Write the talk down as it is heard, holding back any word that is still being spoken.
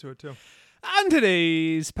To it too. On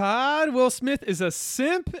today's pod, Will Smith is a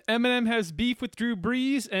simp, Eminem has beef with Drew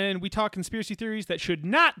Brees, and we talk conspiracy theories that should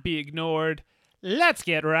not be ignored. Let's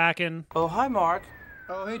get rockin'. Oh, hi, Mark.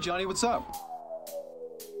 Oh, hey, Johnny, what's up?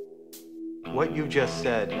 What you just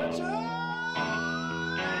said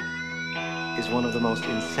is one of the most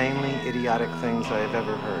insanely idiotic things I have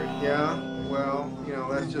ever heard. Yeah, well,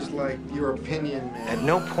 that's just like your opinion, man. At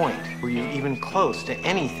no point were you even close to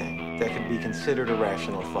anything that could be considered a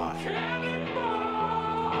rational thought.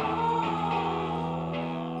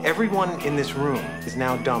 Everyone in this room is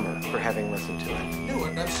now dumber for having listened to it.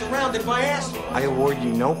 Dude, I'm surrounded by assholes. I award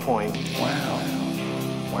you no point. Wow.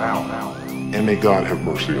 And may God have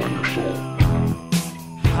mercy on your soul.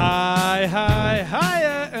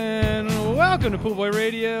 Hiya, and welcome to Pool Boy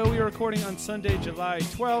Radio. We are recording on Sunday, July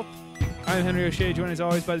 12th. I'm Henry O'Shea, joined as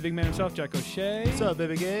always by the big man himself, Jack O'Shea. What's up,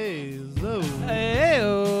 baby gays?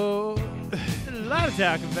 Hey-o. A lot to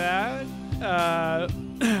talk about.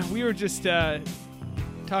 We were just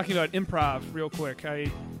talking about improv real quick.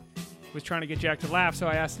 I was trying to get Jack to laugh, so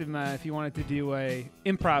I asked him if he wanted to do a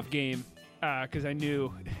improv game because I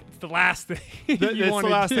knew it's the last thing you want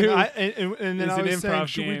to do. And then I was saying,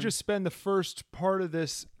 should we game. just spend the first part of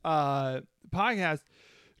this podcast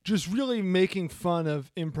just really making fun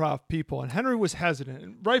of improv people? And Henry was hesitant,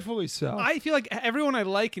 and rightfully so. I feel like everyone I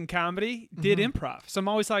like in comedy did improv, so I'm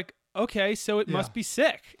always like, okay, so it must be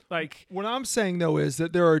sick. Like, what I'm saying though is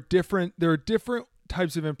that there are different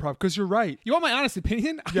types of improv, because you're right. you want my honest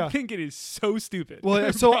opinion? Yeah. I think it is so stupid.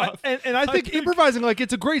 Well, so I think improvising, like,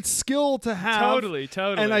 it's a great skill to have. Totally.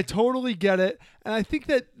 And I totally get it. And I think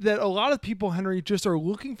that a lot of people, Henry, just are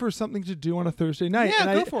looking for something to do on a Thursday night. Yeah,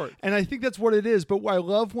 and go for it. And I think that's what it is. But I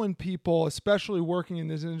love when people, especially working in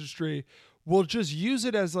this industry, will just use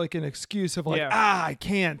it as like an excuse of like, I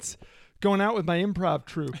can't, going out with my improv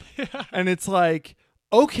troupe. And it's like,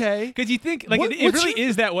 okay. Because you think, like, it really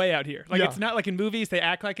is that way out here. Like, it's not like in movies they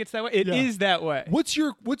act like it's that way. It is that way. What's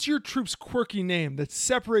your troupe's quirky name that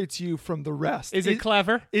separates you from the rest? Is it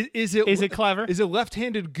clever? Is it clever? Is it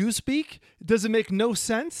left-handed goosebeak? Does it make no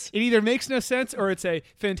sense? It either makes no sense or it's a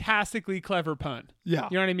fantastically clever pun. Yeah.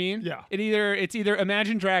 You know what I mean? Yeah. It's either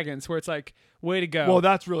Imagine Dragons, where it's like, way to go. Well,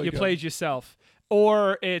 that's really you good. played yourself.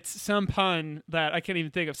 Or it's some pun that I can't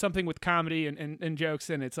even think of, something with comedy and jokes,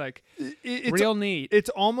 and it's like it's real neat. It's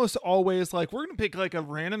almost always like, we're going to pick like a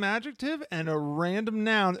random adjective and a random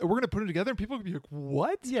noun, and we're going to put them together, and people are going to be like,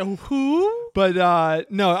 what? Yeah, who? But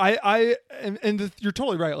no, you're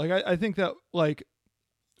totally right. Like, I think that, like,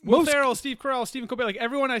 Will Ferrell, Steve Carell, Stephen Colbert, like,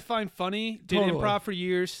 everyone I find funny did Totally. improv for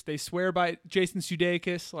years. They swear by it. Jason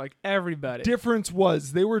Sudeikis, like, everybody. difference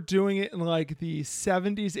was they were doing it in like the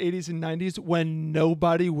 70s, 80s, and 90s when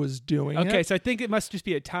nobody was doing it. Okay, so I think it must just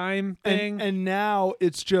be a time thing. And now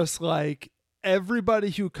it's just like everybody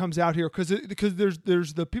who comes out here, because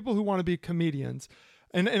there's the people who want to be comedians,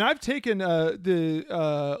 and I've taken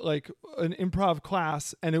like an improv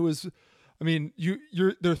class, and it was, I mean,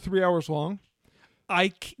 they're 3 hours long.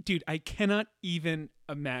 Dude, I cannot even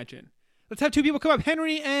imagine. Let's have two people come up.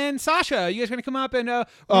 Henry and Sasha. You guys going to come up and we're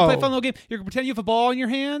gonna play a fun little game. You're going to pretend you have a ball in your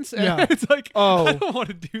hands. And Yeah. it's like, I don't want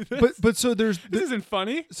to do this. But so this isn't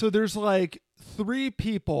funny. So there's like three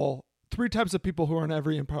types of people who are in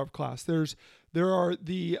every improv class. There are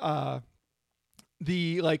the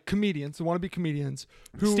like comedians, the wannabe comedians,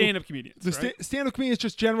 who stand-up comedians. The stand-up comedians,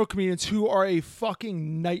 just general comedians, who are a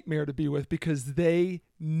fucking nightmare to be with, because they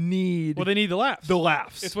need the laughs. The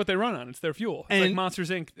laughs. It's what they run on. It's their fuel. It's like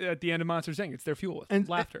Monsters Inc. At the end of Monsters Inc. It's their fuel. It's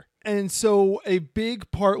laughter. And so a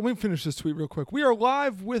big part. Let me finish this tweet real quick. We are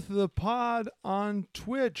live with the pod on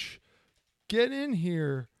Twitch. Get in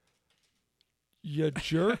here, you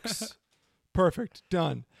jerks. Perfect.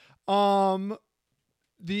 Done. So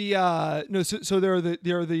there are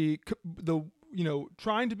the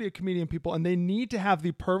trying to be a comedian people, and they need to have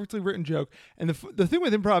the perfectly written joke. And the thing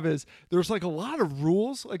with improv is there's like a lot of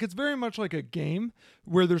rules. Like, it's very much like a game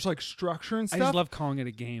where there's like structure and stuff. I just love calling it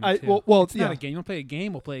a game. Well, it's not a game. You want to play a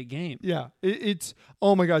game? We'll play a game. Yeah, it's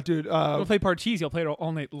oh my god, dude. We'll play Parcheesi. I'll play it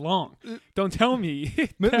all night long. Don't tell me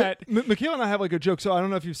that. Michaela and I have like a joke. So I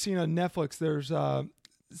don't know if you've seen on Netflix. There's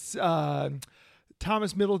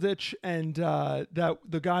Thomas Middleditch and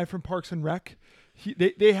the guy from Parks and Rec.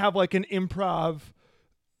 They have like an improv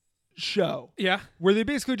show. Yeah. Where they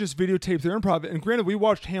basically just videotape their improv. And granted, we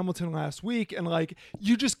watched Hamilton last week, and like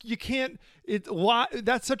you can't,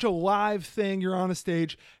 that's such a live thing. You're on a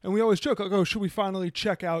stage, and we always joke like, oh, should we finally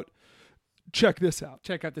check this out?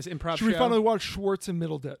 Check out this improv show. Should we finally watch Schwartz and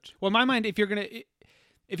Middleditch? Well, in my mind, if you're gonna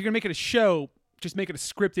make it a show, just make it a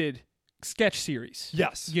scripted sketch series.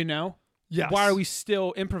 Yes. You know? Yes. Why are we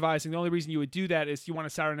still improvising? The only reason you would do that is you want a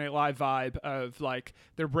Saturday Night Live vibe of like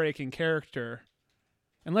they're breaking character.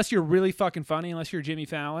 Unless you're really fucking funny, unless you're Jimmy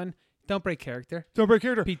Fallon, don't break character. Don't break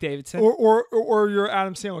character. Pete Davidson. Or you're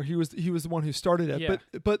Adam Sandler. He was the one who started it.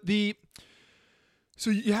 Yeah. So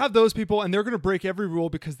you have those people, and they're going to break every rule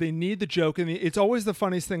because they need the joke, and it's always the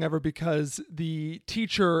funniest thing ever because the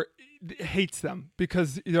teacher hates them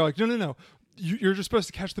because they're like, no. You're just supposed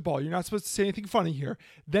to catch the ball. You're not supposed to say anything funny here.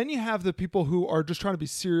 Then you have the people who are just trying to be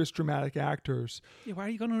serious dramatic actors. Yeah, why are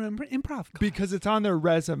you going to an improv class? Because it's on their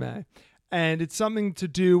resume. And it's something to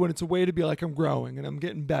do, and it's a way to be like, I'm growing and I'm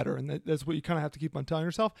getting better. And that's what you kind of have to keep on telling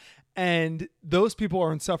yourself. And those people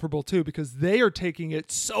are insufferable too because they are taking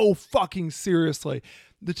it so fucking seriously.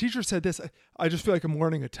 The teacher said this, I just feel like I'm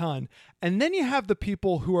learning a ton. And then you have the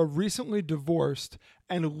people who are recently divorced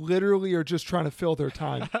and literally are just trying to fill their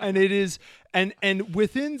time. And it is, and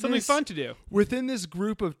within something this, fun to do. Within this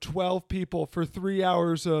group of 12 people for 3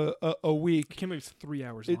 hours a week. I can't believe it's 3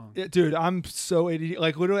 hours long. Dude, I'm so ADD.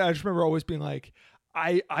 Like literally, I just remember always being like,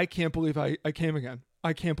 I can't believe I came again.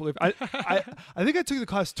 I can't believe I think I took the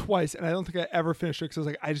class twice and I don't think I ever finished it because I was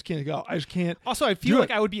like, I just can't go. I just can't. Also, I feel like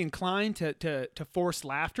I would be inclined to force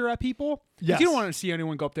laughter at people. Yes. You don't want to see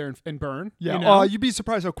anyone go up there and burn. Yeah. You know? You'd be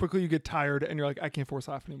surprised how quickly you get tired and you're like, I can't force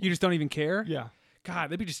laugh anymore. You just don't even care. Yeah. God,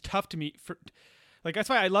 that'd be just tough to me. That's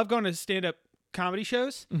why I love going to stand-up comedy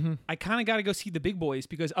shows. Mm-hmm. I kind of got to go see the big boys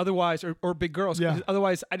because otherwise, or big girls, because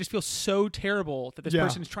otherwise I just feel so terrible that this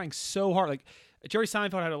person is trying so hard. Like Jerry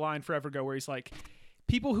Seinfeld had a line forever ago where he's like,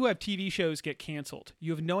 people who have TV shows get canceled.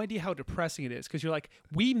 You have no idea how depressing it is because you're like,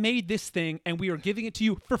 we made this thing and we are giving it to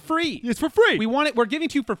you for free. It's for free. We want it. We're giving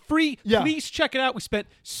it to you for free. Yeah. Please check it out. We spent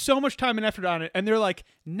so much time and effort on it. And they're like,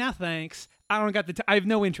 no, thanks. I don't got I have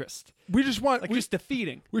no interest. We just want just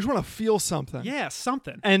defeating. We just want to feel something. Yeah,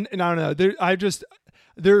 something. And I don't know.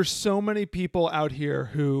 There's so many people out here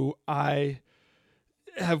who I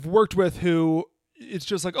have worked with who it's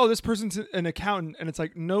just like, oh, this person's an accountant. And it's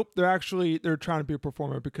like, nope, they're trying to be a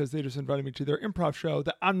performer because they just invited me to their improv show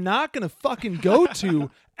that I'm not going to fucking go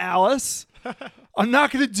to, Alice. I'm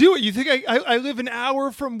not going to do it. You think I live an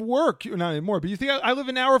hour from work? Not anymore, but you think I live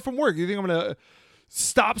an hour from work? You think I'm going to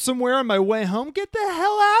stop somewhere on my way home? Get the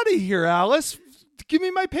hell out of here, Alice. Give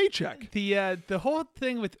me my paycheck. The whole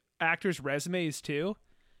thing with actors' resumes, too,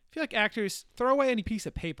 I feel like actors, throw away any piece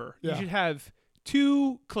of paper. Yeah. You should have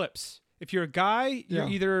 2 clips. If you're a guy, you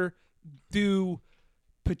either do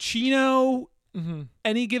Pacino,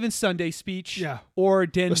 Any Given Sunday speech, or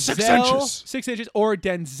Denzel, 6 inches, or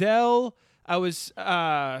Denzel. I was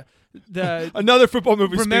another football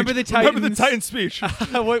movie. Remember speech. the Titans. Remember the Titans speech.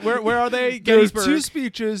 where are they? There's Gettysburg. 2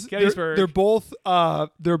 speeches. Gettysburg. They're both.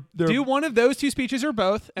 They're do one of those 2 speeches or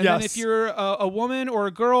both, and then if you're a woman or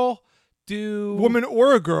a girl, do woman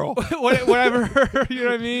or a girl, whatever. You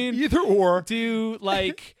know what I mean? Either or. Do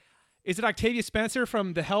like. Is it Octavia Spencer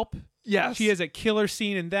from The Help? Yes. She has a killer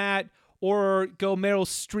scene in that. Or go Meryl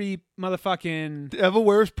Streep, motherfucking... Devil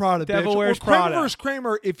Wears Prada, Devil bitch. Wears or Kramer Prada. vs.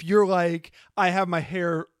 Kramer if you're like, I have my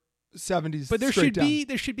hair 70s But there straight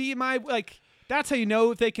should be my... Like, that's how you know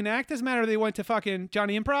if they can act. Doesn't matter if they went to fucking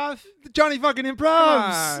Johnny Improv. Johnny fucking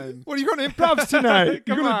Improvs. What are you going to Improvs tonight?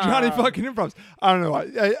 You're going to Johnny fucking Improvs. I don't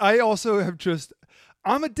know. I also have just...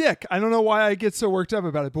 I'm a dick. I don't know why I get so worked up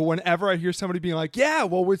about it, but whenever I hear somebody being like, yeah,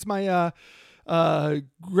 well, it's my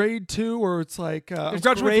grade 2, or it's like there's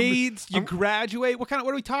grades, you graduate. What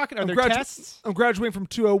are we talking? Are there tests? I'm graduating from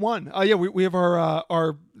 201. Yeah, we have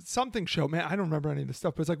our something show. Man, I don't remember any of this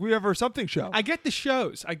stuff, but it's like we have our something show. I get the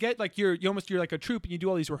shows. I get like you're like a troupe and you do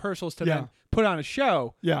all these rehearsals to then put on a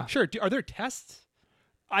show. Yeah. Sure. Are there tests?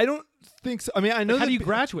 I don't think so. I mean, I know how do you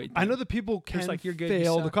graduate? I know that people can like you're good,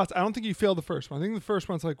 fail you the class. I don't think you fail the first one. I think the first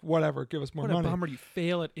one's like, whatever, give us more money. What a bummer you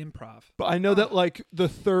fail at improv. But I know that like the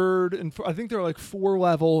third and I think there are like 4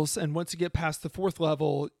 levels, and once you get past the 4th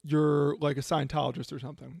level, you're like a Scientologist or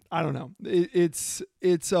something. I don't know. It's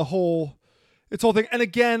a whole thing. And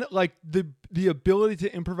again, like the ability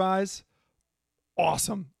to improvise,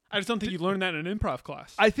 awesome. I just don't think you learn that in an improv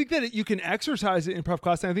class. I think that you can exercise it in improv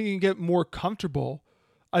class, and I think you can get more comfortable.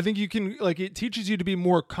 I think you can, like, it teaches you to be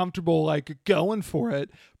more comfortable, like, going for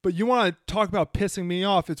it. But you want to talk about pissing me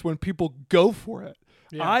off, it's when people go for it.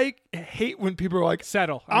 Yeah. I hate when people are like,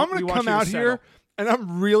 settle. I'm going to come out here and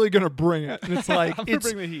I'm really going to bring it. And it's like, I'm going to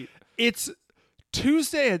bring the heat. It's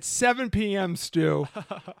Tuesday at 7 p.m., Stu.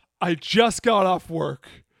 I just got off work.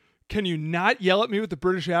 Can you not yell at me with a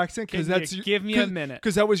British accent? Because give me a minute.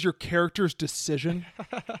 Because that was your character's decision.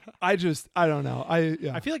 I don't know.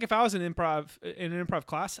 I feel like if I was in an improv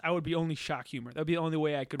class, I would be only shock humor. That would be the only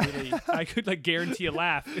way I could really, I could like guarantee a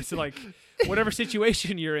laugh. It's like whatever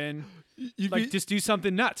situation you're in. You'd like be, just do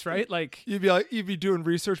something nuts, right? Like you'd be doing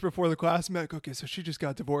research before the class. And be like, okay, so she just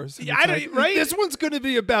got divorced. And Yeah, it's I don't- like, right? This one's going to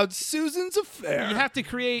be about Susan's affair. you have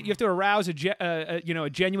to arouse a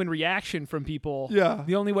genuine reaction from people. Yeah.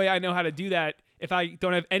 The only way I know how to do that, if I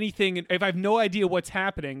don't have anything, if I have no idea what's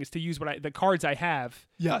happening, is to use the cards I have.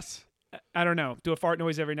 Yes. I don't know. Do a fart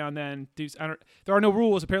noise every now and then. There are no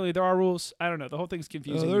rules. Apparently, there are rules. I don't know. The whole thing's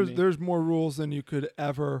confusing. to me. There's more rules than you could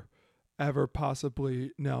ever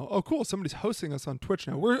possibly know. Oh, cool! Somebody's hosting us on Twitch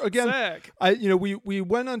now. We're again. Sick. We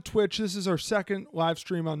went on Twitch. This is our second live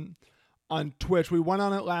stream on Twitch. We went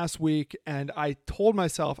on it last week, and I told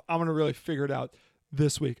myself I'm gonna really figure it out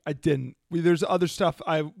this week. I didn't. There's other stuff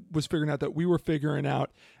I was figuring out that we were figuring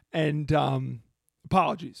out, and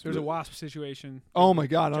apologies. There's a wasp situation. Oh my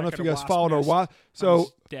god! I don't know if Jacket you of guys wasp followed our nest wasp. on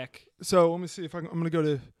his deck. So let me see if I'm gonna go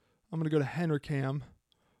to Henry Cam.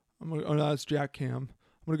 Oh no, that's Jack Cam.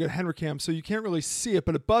 I'm gonna go to Henry Cam. So you can't really see it,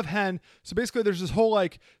 but above Hen. So basically, there's this whole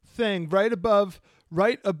like thing right above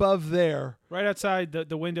there. Right outside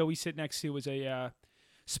the window we sit next to is a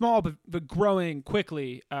small but growing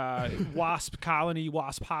quickly wasp colony,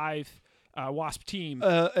 wasp hive, wasp team.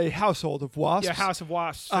 A household of wasps. Yeah, house of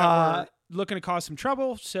wasps that were looking to cause some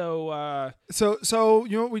trouble. So So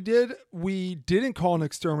you know what we did? We didn't call an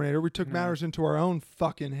exterminator. We took matters into our own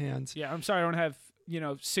fucking hands. yeah, I'm sorry I don't have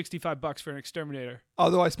 $65 for an exterminator.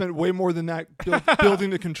 Although I spent way more than that building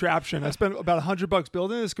the contraption. I spent about $100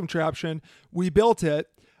 building this contraption. We built it.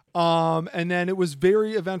 And then it was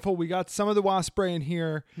very eventful. We got some of the wasp spray in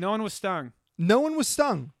here. No one was stung. No one was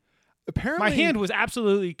stung. Apparently, My hand was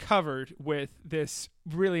absolutely covered with this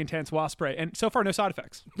really intense wasp spray, and so far no side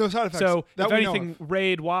effects. no side effects. So that if we know anything, of.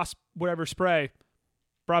 Raid, wasp, whatever spray,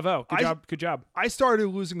 bravo, good job. I started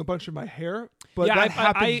losing a bunch of my hair, but yeah, that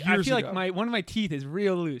happened years I feel ago. like one of my teeth is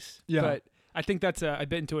real loose. Yeah. But I think that's I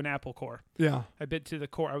bit into an apple core. Yeah. I bit to the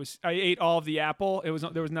core. I ate all of the apple. There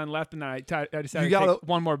was none left, and I decided You to gotta- take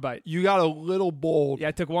one more bite. You got a little bold. Yeah,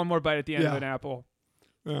 I took one more bite at the end of Yeah. an apple.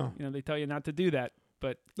 Yeah. They tell you not to do that,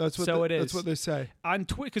 but That's what so it is. That's what they say. On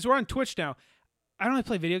Twitch, because we're on Twitch now. I don't really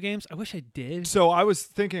play video games. I wish I did. So I was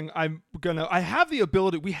thinking we have the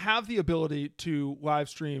ability to live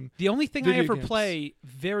stream The only thing I Video ever games. play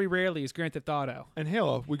very rarely is Grand Theft Auto and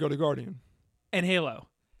Halo. We go to Guardian. and Halo.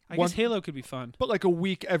 I One- guess Halo could be fun. But like a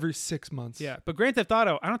week every 6 months. Yeah, but Grand Theft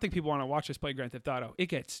Auto, I don't think people want to watch us play Grand Theft Auto. It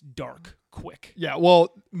gets dark quick. Yeah.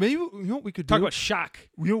 Well, maybe you know what we could Talk do? about shock.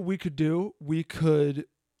 You know what we could do? We could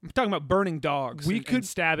I'm talking about burning dogs. We and could-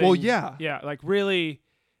 stabbing. well, yeah. Yeah, like really.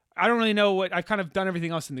 I don't really know what I've kind of done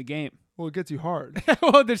everything else in the game. well, it gets you hard.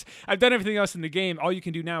 Well, I've done everything else in the game. All you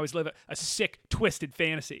can do now is live a sick, twisted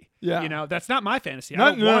fantasy. Yeah. That's not my fantasy. No, I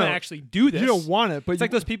don't no, want to no. actually do this. You don't want it, but It's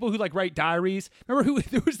like those people who like write diaries. Remember who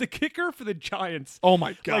there was the kicker for the Giants? Oh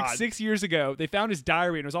my god. Like 6 years ago, they found his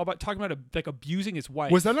diary and it was all about talking about like abusing his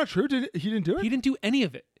wife. Was that not true? He didn't do it? He didn't do any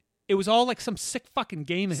of it. It was all like some sick fucking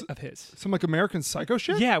game of his. Some like American Psycho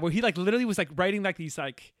shit? Yeah, where he like literally was like writing like these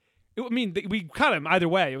like. We cut him either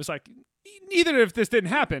way. It was like neither if this didn't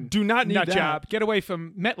happen. Do not need nut that. job. Get away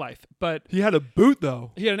from MetLife. But He had a boot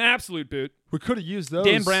though. he had an absolute boot. We could have used those.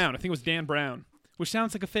 Dan Brown. I think it was Dan Brown, which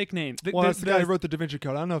sounds like a fake name. Well, that's the guy who wrote the Da Vinci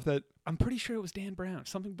Code. I don't know if that. I'm pretty sure it was Dan Brown.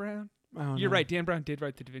 Something Brown. I don't You're know. right. Dan Brown did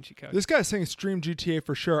write the Da Vinci Code. This guy's saying stream GTA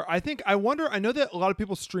for sure. I know that a lot of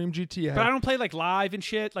people stream GTA. But I don't play like live and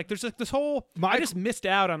shit. Like there's like this whole. I just missed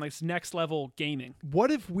out on like this next level gaming.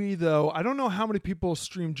 What if we though? I don't know how many people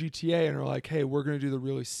stream GTA and are like, "Hey, we're gonna do the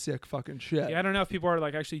really sick fucking shit." Yeah, I don't know if people are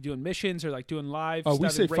like actually doing missions or like doing live. Oh, stuff we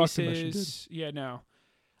say and fuck the races. mission, Yeah, no.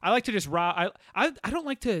 I like to just I don't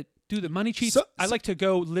like to do the money cheats. I So- like to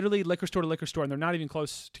go literally liquor store to liquor store, and they're not even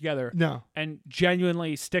close together. No. And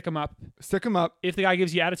genuinely stick them up. Stick them up. If the guy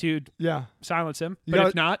gives you attitude, Yeah. silence him. You But gotta-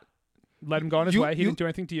 if not, let him go on his way. He didn't do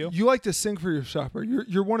anything to you. You like to sing for your supper.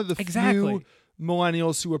 You're one of the Exactly. few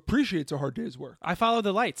millennials who appreciates a hard day's work. I follow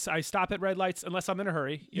the lights. I stop at red lights unless I'm in a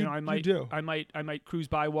hurry. You I might do. I might cruise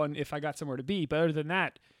by one if I got somewhere to be. But other than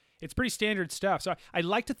that, it's pretty standard stuff. So I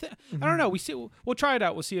like to think. I don't know. We'll try it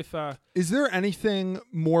out. We'll see if. Is there anything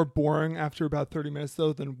more boring after about 30 minutes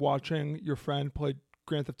though than watching your friend play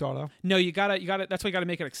Grand Theft Auto? No, you gotta. That's why you gotta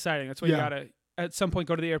make it exciting. That's why you Yeah. gotta. At some point,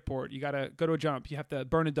 go to the airport. You gotta go to a jump. You have to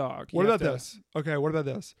burn a dog. What about this? Okay, what about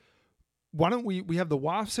this? Why don't we have the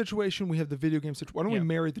WAF situation, we have the video game situation. Why don't we Yeah.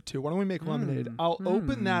 marry the two? Why don't we make lemonade? I'll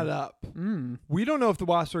open that up. We don't know if the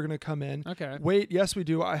wasps are going to come in. Okay. Wait, yes we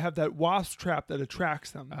do. I have that wasp trap that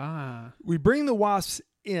attracts them. Ah. We bring the wasps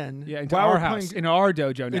in Yeah, into while our we're house, playing, in our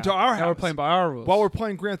dojo now. into our Now we're house. playing by our rules. while we're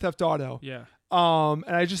playing Grand Theft Auto. yeah. And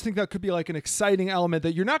I just think that could be like an exciting element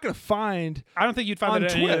that you're not going to find. I don't think you'd find On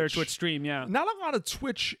that at any other Twitch. Twitch stream. Yeah. Not a lot of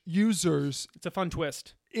Twitch users It's a fun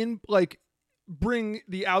twist. in like bring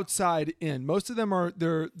the outside in. Most of them are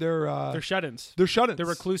they're shut-ins. They're shut-ins. They're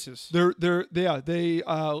recluses. They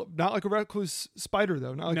not like a recluse spider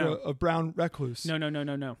though, not like a brown recluse.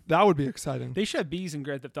 No. That would be exciting. They should have bees in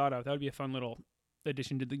Grand Theft Auto. That would be a fun little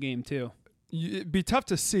addition to the game too. It'd be tough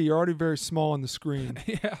to see. You're already very small on the screen.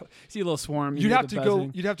 Yeah, see a little swarm. You'd have to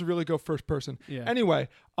go. You'd have to really go first person. Yeah. Anyway,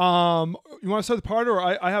 you want to start the part, or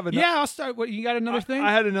I have a Yeah, I'll start. What you got? Another thing?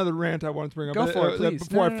 I had another rant I wanted to bring up. Go for it, please.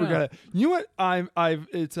 Before No, I forget it. You know what? I've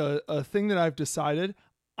it's a thing that I've decided.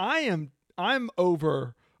 I'm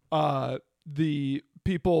over the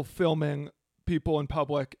people filming people in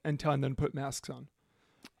public and telling them to put masks on.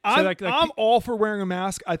 I'm all for wearing a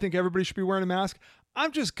mask. I think everybody should be wearing a mask.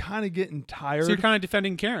 I'm just kind of getting tired. So you're kind of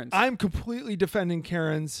defending Karens. I'm completely defending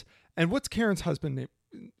Karens. And what's Karen's husband's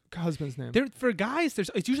name? For guys,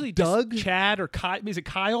 it's usually Doug, Chad, or Kyle. Is it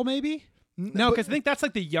Kyle? Maybe. No, because I think that's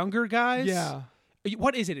like the younger guys. Yeah.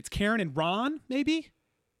 What is it? It's Karen and Ron, maybe.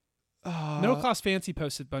 Middle Class Fancy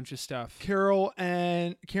posted a bunch of stuff. Karen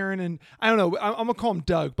and I don't know. I'm gonna call him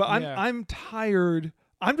Doug, but I'm tired.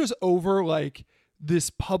 I'm just over like this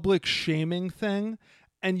public shaming thing.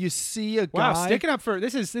 And you see a guy sticking up for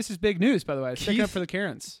this is big news, by the way. Sticking up for the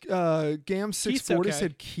Karens. Gam 640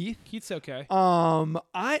 said Keith. Keith's okay. I'm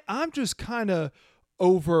just kind of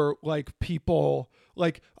over like people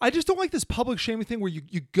like I just don't like this public shaming thing where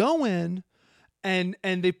you go in and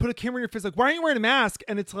they put a camera in your face like, why aren't you wearing a mask?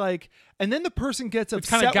 And it's like, and then the person gets upset. It's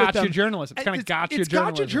kind of gotcha with them. journalism. It's kind of gotcha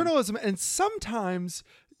journalism. Gotcha journalism, and sometimes.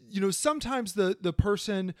 Sometimes the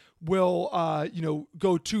person will,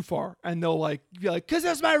 go too far and they'll be like, cause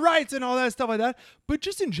that's my rights and all that stuff like that. But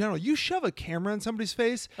just in general, you shove a camera in somebody's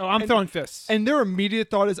face. Oh, I'm throwing fists. And their immediate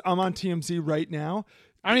thought is, I'm on TMZ right now.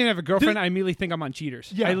 I don't even have a girlfriend. I immediately think I'm on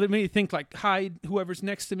Cheaters. Yeah. I immediately think like, hide whoever's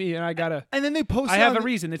next to me and I gotta. And then they post. I have a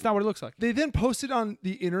reason. It's not what it looks like. They then posted on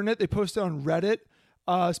the internet. They posted on Reddit.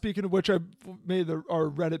 Speaking of which, I made our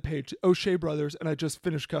Reddit page, O'Shea Brothers, and I just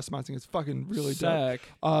finished customizing. It's fucking really dope.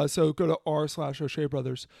 So go to r/O'Shea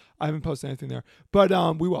Brothers. I haven't posted anything there, but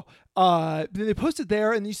we will. They posted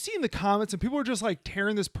there, and you see in the comments, and people are just like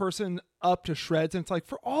tearing this person up to shreds. And it's like,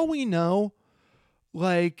 for all we know,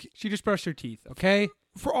 like she just brushed her teeth. Okay.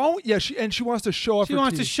 For all, she wants to show off. She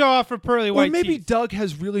wants to show off her pearly white teeth. Or maybe Doug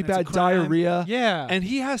has really bad diarrhea. Yeah, and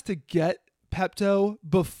he has to get Pepto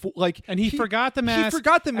before, and he forgot the mask. He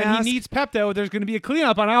forgot the mask, and he needs Pepto. There's going to be a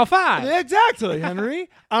cleanup on aisle 5. Exactly, Henry.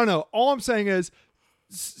 I don't know. All I'm saying is,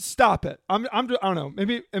 stop it. I don't know.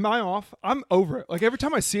 Maybe am I off? I'm over it. Like every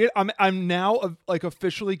time I see it, I'm now like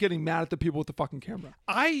officially getting mad at the people with the fucking camera.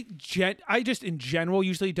 I just in general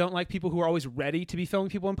usually don't like people who are always ready to be filming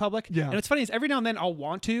people in public. Yeah. And it's funny is every now and then I'll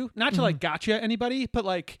want to not to like gotcha anybody, but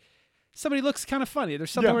like. Somebody looks kind of funny.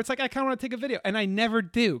 There's something where it's like, I kind of want to take a video. And I never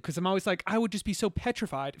do because I'm always like, I would just be so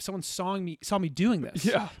petrified if someone saw me doing this.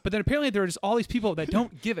 Yeah. But then apparently there are just all these people that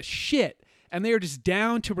don't give a shit and they are just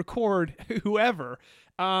down to record whoever.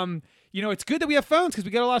 It's good that we have phones because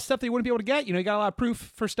we get a lot of stuff that you wouldn't be able to get. You got a lot of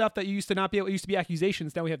proof for stuff that you used to not be able. It used to be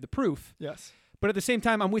accusations. Now we have the proof. Yes. But at the same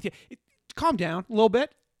time, I'm with you. Calm down a little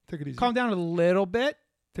bit. Take it easy. Calm down a little bit.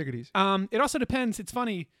 Take it easy. It also depends. It's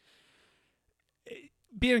funny.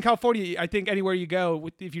 Being in California, I think anywhere you go,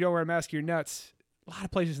 if you don't wear a mask, you're nuts. A lot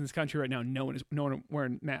of places in this country right now, no one is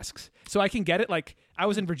wearing masks. So I can get it. Like I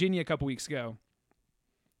was in Virginia a couple weeks ago.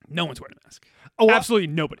 No one's wearing a mask. Oh, absolutely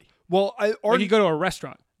nobody. Well, you go to a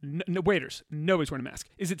restaurant, no waiters, nobody's wearing a mask.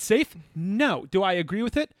 Is it safe? No. Do I agree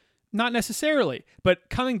with it? Not necessarily. But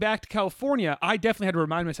coming back to California, I definitely had to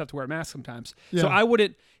remind myself to wear a mask sometimes. Yeah. So I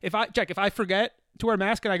wouldn't. If I forget to wear a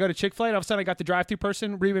mask and I go to Chick-fil-A and all of a sudden I got the drive-thru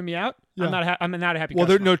person reaming me out, I'm not a happy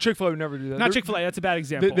customer. No, Chick-fil-A would never do that. Not Chick-fil-A, that's a bad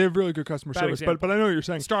example. They have really good customer service, but I know what you're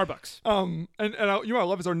saying. Starbucks. What I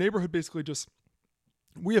love is our neighborhood basically just,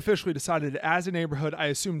 we officially decided as a neighborhood, I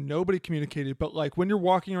assume nobody communicated, but like when you're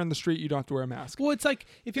walking around the street, you don't have to wear a mask. Well, it's like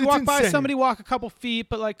if you walk by somebody, walk a couple feet,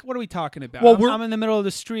 but like, what are we talking about? Well, I'm in the middle of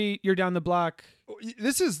the street, you're down the block.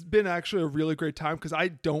 This has been actually a really great time because I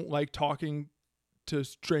don't like talking to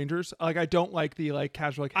strangers. Like I don't like the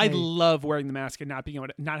casual hey. I love wearing the mask and not being able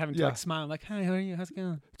to, not having to smile like, hi, how are you? How's it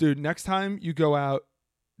going? Dude, next time you go out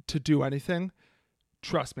to do anything,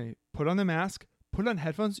 trust me, put on the mask, put on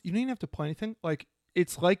headphones. You don't even have to play anything. Like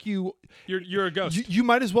it's like you're a ghost. You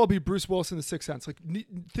might as well be Bruce Willis in The Sixth Sense. Like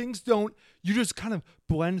things don't, you just kind of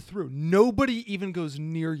blend through. Nobody even goes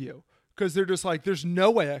near you because they're just like, there's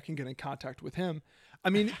no way I can get in contact with him. I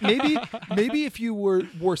mean, maybe if you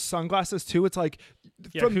wore sunglasses too, it's like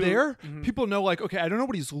from there, people know like, okay, I don't know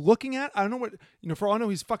what he's looking at. I don't know what, for all I know,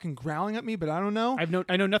 he's fucking growling at me, but I don't know.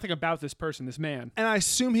 I know nothing about this person, this man. And I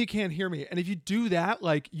assume he can't hear me. And if you do that,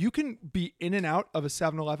 like you can be in and out of a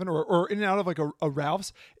 7-Eleven or in and out of like a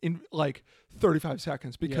Ralph's in like 35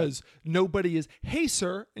 seconds because nobody is, hey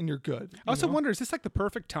sir, and you're good. I also wonder, is this like the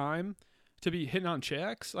perfect time to be hitting on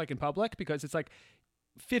chicks like in public? Because it's like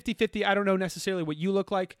 50-50. I don't know necessarily what you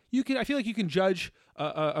look like. I feel like you can judge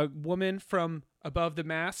a woman from above the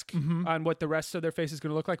mask on what the rest of their face is going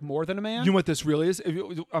to look like more than a man. You know what this really is?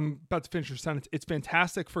 I'm about to finish your sentence. It's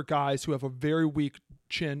fantastic for guys who have a very weak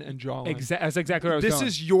chin and jawline. That's exactly where I was going.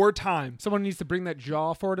 This is your time. Someone needs to bring that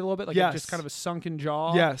jaw forward a little bit, like just kind of a sunken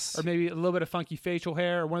jaw. Yes. Or maybe a little bit of funky facial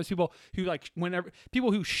hair, or one of those people who like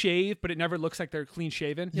people who shave, but it never looks like they're clean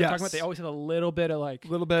shaven. You know what I'm talking about? They always have a little bit of like,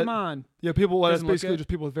 come on. Yeah, people, that's Doesn't look basically good. just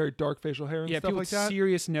people with very dark facial hair and stuff people like with that.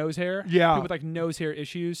 serious nose hair. Yeah. People with like nose hair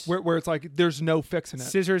issues. Where it's like, there's no fixing it.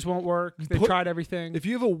 Scissors won't work. They've tried everything. If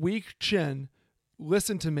you have a weak chin,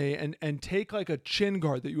 listen to me and take like a chin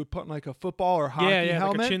guard that you would put in like a football or hockey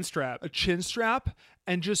helmet. like a chin strap. A chin strap,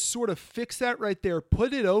 and just sort of fix that right there.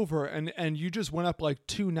 Put it over, and you just went up like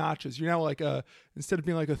 2 notches. You're now like instead of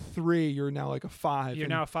being like a 3, you're now like a 5. You're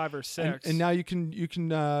now a 5 or 6. And now you can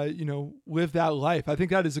live that life. I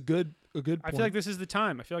think that is a good point. I feel like this is the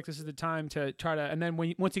time. To try to, and then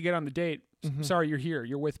once you get on the date, sorry, you're here.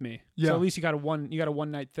 You're with me. Yeah. So at least you got a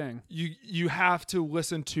one night thing. You have to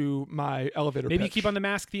listen to my elevator Maybe pitch. you keep on the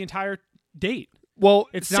mask the entire date. Well,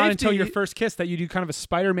 It's not until your first kiss that you do kind of a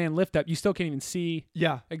Spider-Man lift up. You still can't even see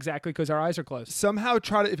exactly because our eyes are closed. Somehow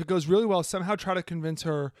if it goes really well, somehow try to convince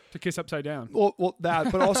her To kiss upside down. Well,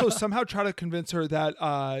 that, but also somehow try to convince her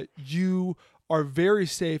that you are very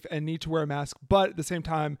safe and need to wear a mask, but at the same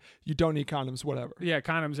time, you don't need condoms, whatever. Yeah,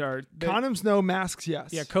 condoms are... Condoms, no. Masks,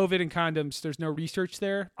 yes. Yeah, COVID and condoms, there's no research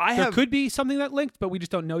there. There could be something that linked, but we just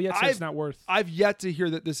don't know yet, so it's not worth... I've yet to hear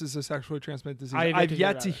that this is a sexually transmitted disease. I've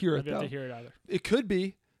yet to hear it, though. I've yet to hear it either. It could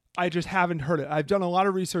be. I just haven't heard it. I've done a lot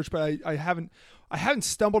of research, but I haven't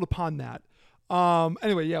stumbled upon that.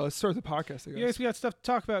 Anyway, let's start the podcast, I guess. Yes, we got stuff to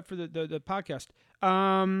talk about for the podcast.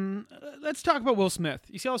 Let's talk about Will Smith.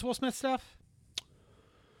 You see all this Will Smith stuff?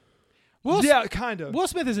 Kind of. Will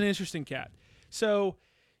Smith is an interesting cat. So,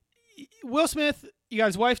 Will Smith, you got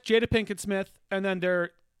his wife, Jada Pinkett Smith, and then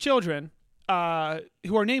their children, who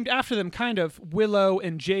are named after them, kind of, Willow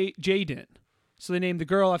and Jaden. So they named the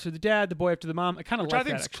girl after the dad, the boy after the mom. I kind of like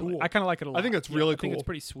that, actually. Cool. I kind of like it a lot. I think it's really cool. I think it's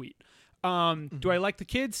pretty sweet. Do I like the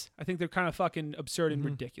kids? I think they're kind of fucking absurd and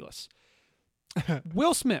ridiculous.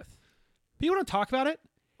 Will Smith. People don't talk about it.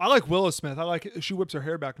 I like Willow Smith. I like she whips her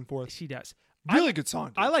hair back and forth. She does. Really good song,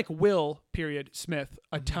 dude. I like Will Smith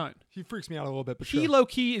a ton. He freaks me out a little bit, but he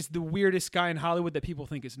low-key is the weirdest guy in Hollywood that people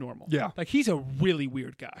think is normal. Yeah. Like, he's a really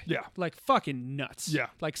weird guy. Yeah. Like, fucking nuts. Yeah.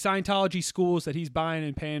 Like, Scientology schools that he's buying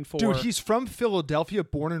and paying for. Dude, he's from Philadelphia,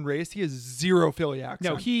 born and raised. He has zero Philly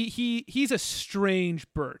accent. No, he's a strange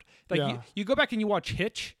bird. Like, you go back and you watch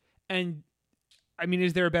Hitch, and... I mean,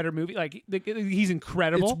 is there a better movie? Like, he's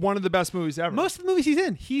incredible. It's one of the best movies ever. Most of the movies he's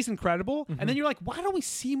in, he's incredible. And then you're like, why don't we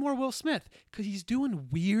see more Will Smith? Because he's doing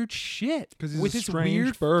weird shit. Because he's with a his strange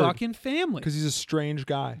weird bird. fucking family. Because he's a strange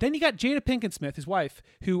guy. Then you got Jada Pinkett Smith, his wife,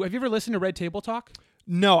 who, have you ever listened to Red Table Talk?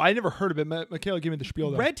 No, I never heard of it. Michaela gave me the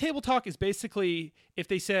spiel, though. Red Table Talk is basically if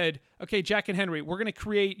they said, okay, Jack and Henry, we're going to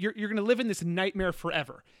create, you're going to live in this nightmare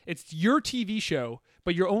forever. It's your TV show,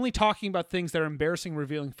 but you're only talking about things that are embarrassing,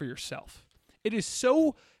 revealing for yourself. It is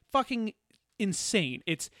so fucking insane.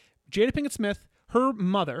 It's Jada Pinkett Smith, her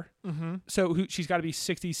mother, so she's got to be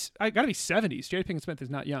 60s, got to be 70s. Jada Pinkett Smith is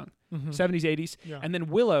not young. 70s, 80s. Yeah. And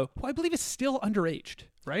then Willow, who I believe is still underaged,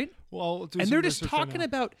 right? Well, and they're just talking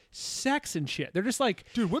about sex and shit. They're just like...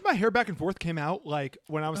 Dude, Whip My Hair Back and Forth came out like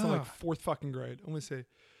when I was in like 4th fucking grade. Let me see.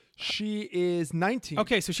 She is 19.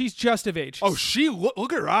 Okay, so she's just of age. Oh,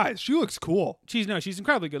 look at her eyes. She looks cool. She's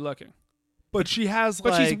incredibly good looking. But she has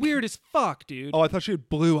But she's weird as fuck, dude. Oh, I thought she had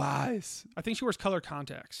blue eyes. I think she wears colored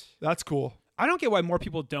contacts. That's cool. I don't get why more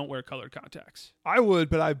people don't wear colored contacts. I would,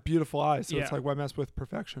 but I have beautiful eyes, so Yeah. it's like, why mess with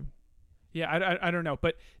perfection? Yeah, I don't know.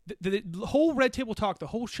 But the whole Red Table Talk, the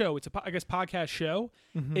whole show, it's a, I guess, podcast show,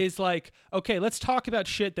 is like, okay, let's talk about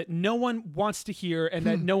shit that no one wants to hear and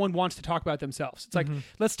that no one wants to talk about themselves. It's like,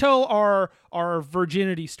 let's tell our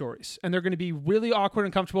virginity stories. And they're going to be really awkward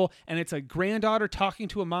and uncomfortable. And it's a granddaughter talking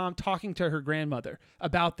to a mom, talking to her grandmother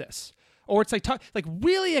about this. Or it's like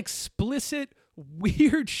really explicit,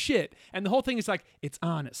 weird shit. And the whole thing is like, it's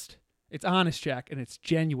honest. It's honest, Jack, and it's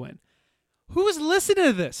genuine. Who's listening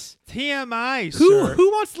to this? TMI, Who sir.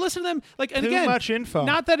 wants to listen to them? Like, and Too again, much info.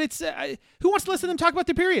 Not that it's who wants to listen to them talk about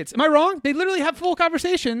their periods? Am I wrong? They literally have full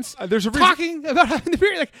conversations. There's a reason- talking about having the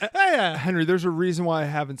period. Like, hey, Henry, there's a reason why I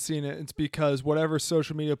haven't seen it. It's because whatever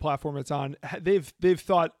social media platform it's on, they've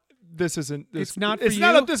thought this isn't. This, It's not for It's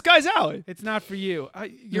not you? up this guy's alley. it's not for you.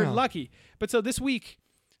 You're No. lucky. But so this week,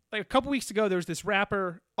 like a couple weeks ago, there was this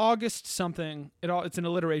rapper August something. It's an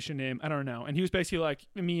alliteration name. I don't know. And he was basically like,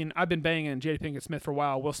 I've been banging Jada Pinkett Smith for a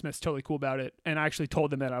while. Will Smith's totally cool about it. And I actually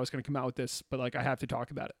told them that I was going to come out with this, but like I have to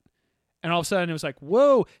talk about it. And all of a sudden it was like,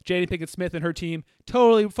 whoa, Jada Pinkett Smith and her team,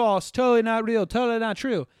 totally false, totally not real, totally not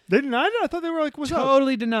true. They denied it. I thought they were like, "What's up?"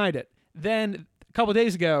 Totally denied it. Then a couple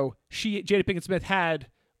days ago, Jada Pinkett Smith had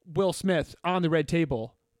Will Smith on the red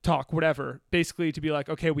table talk, whatever, basically to be like,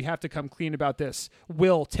 okay, we have to come clean about this.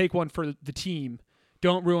 Will, take one for the team.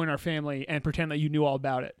 Don't ruin our family and pretend that you knew all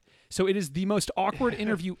about it. So it is the most awkward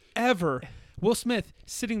interview ever. Will Smith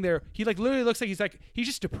sitting there, he like literally looks like he's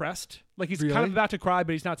just depressed. Like he's kind Really? of about to cry,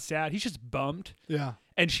 but he's not sad. He's just bummed. Yeah.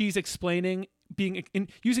 And she's explaining,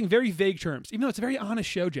 using very vague terms, even though it's a very honest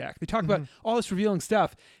show, Jack. They talk about all this revealing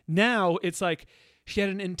stuff. Now it's like she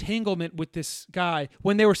had an entanglement with this guy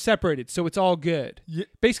when they were separated, so it's all good. Yeah.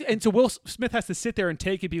 Basically, and so Will Smith has to sit there and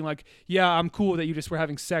take it, being like, "Yeah, I'm cool that you just were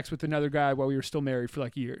having sex with another guy while we were still married for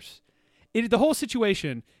like years." The whole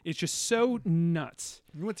situation is just so nuts.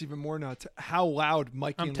 You know what's even more nuts? How loud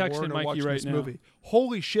Mikey I'm and texting Lauren are Mikey watching right this now. movie.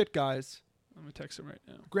 Holy shit, guys. I'm gonna text him right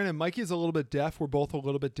now. Granted, Mikey is a little bit deaf. We're both a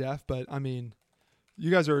little bit deaf, but I mean,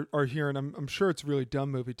 you guys are hearing. I'm sure it's a really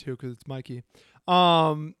dumb movie too because it's Mikey.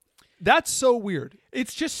 That's so weird.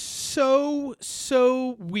 It's just so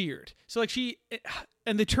weird. So like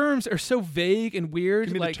and the terms are so vague and weird.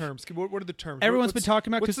 Give me like, the terms. What are the terms? Everyone's What's- been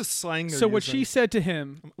talking about. What's 'cause- the slang? They're So what using? she said to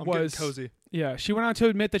him I'm was getting cozy. Yeah, she went on to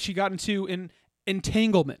admit that she got into an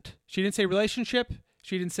entanglement. She didn't say relationship.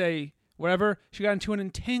 She didn't say whatever. She got into an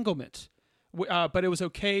entanglement, but it was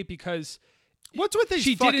okay because What's with these?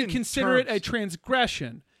 she didn't fucking consider it a terms?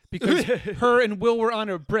 transgression because her and Will were on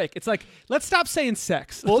a break. It's like, let's stop saying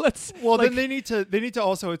sex. Well, Like, then they need to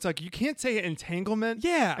also. It's like you can't say entanglement,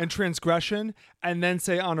 Yeah. and transgression, and then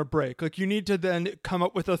say on a break. Like you need to then come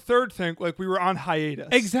up with a third thing. Like we were on hiatus.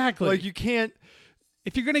 Exactly. Like you can't.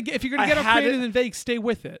 if you're gonna get I all had creative it- and vague, stay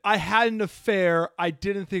with it. I had an affair. I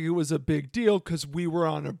didn't think it was a big deal because we were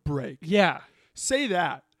on a break. Yeah, Say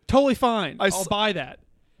that. totally fine. I I'll s- buy that.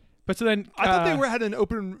 But so then I thought they had an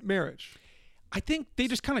open marriage, I think they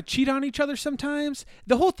just kind of cheat on each other sometimes.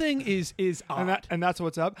 The whole thing is odd. and that's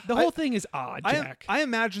what's up. The whole thing is odd, Jack. I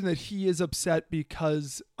imagine that he is upset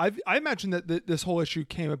because I imagine that this whole issue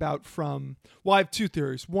came about from. Well, I have two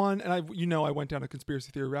theories. One, and I went down a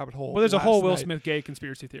conspiracy theory rabbit hole. well, there's a last whole Will night. Smith gay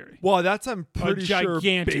conspiracy theory. Well, that's I'm pretty sure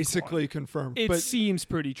gigantic basically one. confirmed. It but seems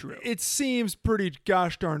pretty true. it seems pretty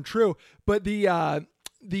gosh darn true. But the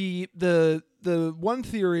one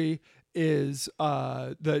theory is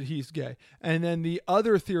that he's gay, and then the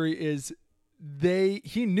other theory is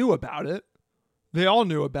he knew about it. They all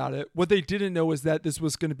knew about it. What they didn't know is that this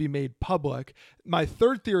was going to be made public. My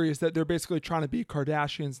third theory is that they're basically trying to be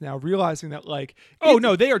Kardashians now, realizing that like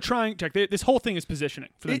no, they are trying. Jack, this whole thing is positioning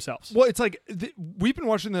for themselves. Well, it's like we've been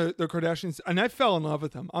watching the Kardashians, and I fell in love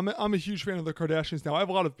with them. I'm a huge fan of the Kardashians now. I have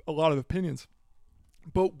a lot of opinions.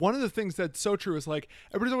 But one of the things that's so true is like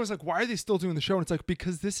everybody's always like, why are they still doing the show? And it's like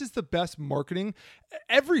because this is the best marketing.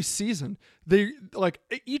 Every season, they like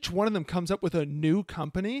each one of them comes up with a new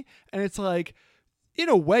company, and it's like, in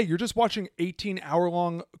a way, you're just watching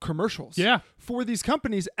 18-hour-long commercials. Yeah. For these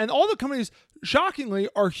companies, and all the companies, shockingly,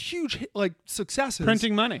 are huge like successes.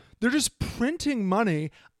 Printing money. They're just printing money.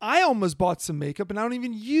 I almost bought some makeup, and I don't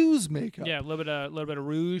even use makeup. Yeah, a little bit of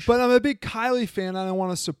rouge. But I'm a big Kylie fan, and I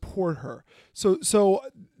want to support her. So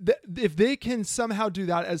if they can somehow do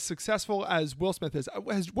that as successful as Will Smith is,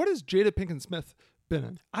 what has Jada Pinkett Smith been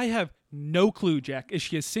in? I have no clue, Jack. Is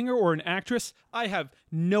she a singer or an actress? I have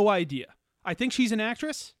no idea. I think she's an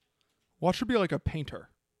actress. Watch her be like a painter.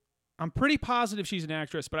 I'm pretty positive she's an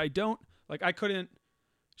actress, but I don't I couldn't.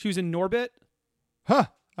 She was in Norbit. Huh?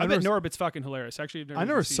 I bet Norbit's fucking hilarious. Actually, I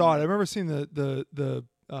never saw it. I remember seeing the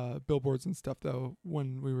billboards and stuff though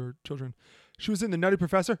when we were children. She was in The Nutty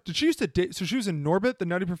Professor. Did she used to date? So she was in Norbit, The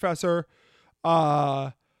Nutty Professor,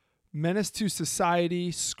 Menace to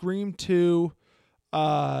Society, Scream 2,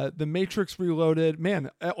 The Matrix Reloaded. Man,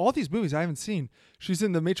 all these movies I haven't seen. She's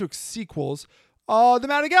in the Matrix sequels. The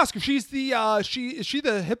Madagascar. She's the is she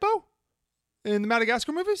the hippo in the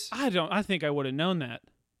Madagascar movies? I think I would have known that.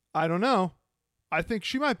 I don't know. I think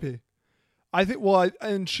she might be. I think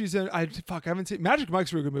and she's in I haven't seen Magic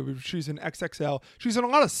Mike's a really good movie. She's in XXL. She's in a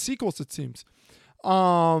lot of sequels, it seems.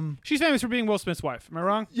 She's famous for being Will Smith's wife. Am I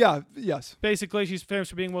wrong? Yeah. Yes. Basically, she's famous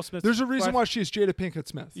for being Will Smith's There's a reason wife. why she is Jada Pinkett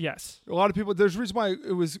Smith. Yes. A lot of people. There's a reason why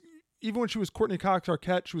it was even when she was Courtney Cox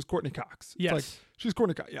Arquette, she was Courtney Cox. It's Yes. like she's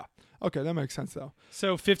Courtney Cox. Yeah. Okay, that makes sense though.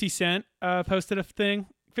 So 50 Cent posted a thing.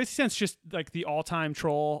 50 Cent's just like the all-time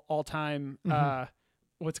troll, all-time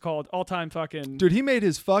what's it called? All-time fucking Dude, he made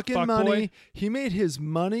his fucking Fuck money. boy. He made his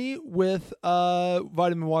money with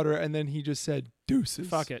vitamin water, and then he just said deuces.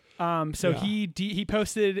 fuck it. So Yeah. he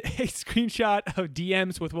posted a screenshot of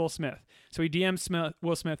DMs with Will Smith. So he DMs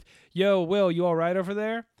Will Smith, "Yo, Will, you all right over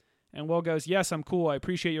there?" And Will goes, "Yes, I'm cool. I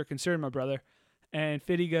appreciate your concern, my brother." And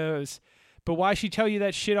Fitty goes, "But why she tell you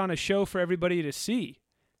that shit on a show for everybody to see?"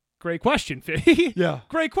 Great question, Fitty. Yeah.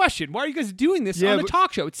 Great question. Why are you guys doing this Yeah, on a but-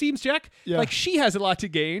 talk show? It seems, Jack, Yeah. like she has a lot to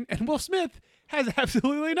gain, and Will Smith has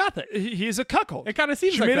absolutely nothing. He's a cuckold. It kind of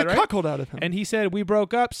seems She like made that, a right? cuckold out of him. And he said, "We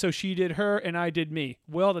broke up, so she did her and I did me."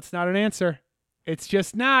 Well, that's not an answer. It's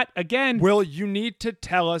just not. Again, Will, you need to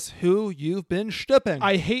tell us who you've been stupping.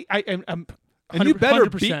 I'm and you better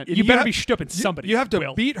 100%. beat. You better have- be stupping somebody. You have to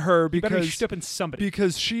Will. beat her You better be because stupping somebody.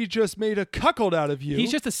 because she just made a cuckold out of you. He's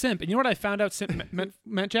just a simp. And you know what I found out simp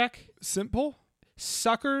meant, Jack? simple.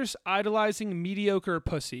 Suckers idolizing mediocre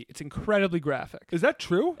pussy. It's incredibly graphic. Is that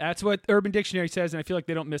true? That's what Urban Dictionary says, and I feel like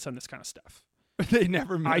they don't miss on this kind of stuff. They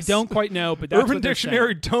never miss. I don't quite know, but that's Urban what they're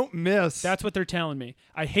Dictionary saying. don't miss. That's what they're telling me.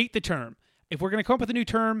 I hate the term. If we're going to come up with a new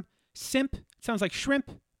term, simp sounds like shrimp.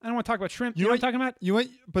 I don't want to talk about shrimp. You know what I'm talking about? You went,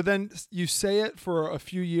 but then you say it for a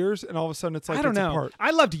few years, and all of a sudden it's like I don't it's know. apart. I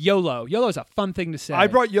loved YOLO. YOLO is a fun thing to say. I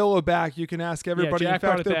brought YOLO back. You can ask everybody. Jack in brought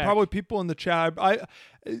fact, it there are back. probably people in the chat.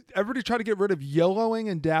 Everybody tried to get rid of YOLOing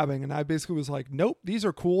and dabbing, and I basically was like, nope, these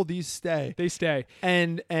are cool. These stay. They stay.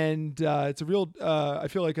 And it's a real. I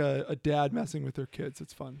feel like a dad messing with their kids.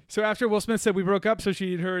 It's fun. So after Will Smith said we broke up, so she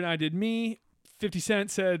did her and I did me, 50 Cent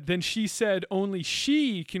said, then she said only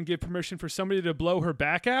she can give permission for somebody to blow her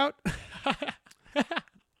back out.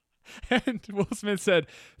 And Will Smith said,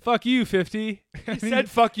 "Fuck you, 50." He said,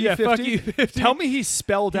 "Fuck you, yeah, 50. fuck you, 50. Tell me he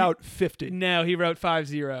spelled out 50. No, he wrote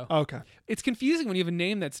 50. Okay. It's confusing when you have a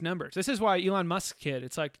name that's numbers. This is why Elon Musk's kid,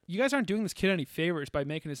 it's like, you guys aren't doing this kid any favors by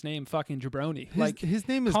making his name fucking Jabroni. His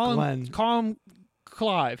name is call Glenn. Call him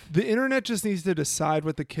Clive. The internet just needs to decide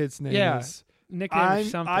what the kid's name Yeah. is. Nickname or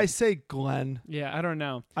something. I say Glenn. Yeah, I don't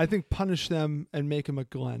know. I think punish them and make him a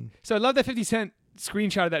Glenn. So I love that 50 Cent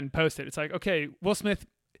screenshotted that and posted. It's like, okay, Will Smith,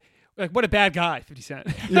 like, what a bad guy, 50 Cent.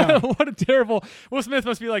 Yeah. What a terrible. Will Smith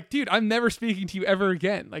must be like, dude, I'm never speaking to you ever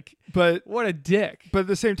again. Like, But what a dick. at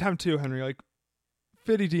the same time too, Henry, like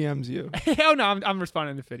Fitty DMs you. Oh no, I'm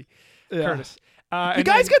responding to 50. Yeah. Curtis. The And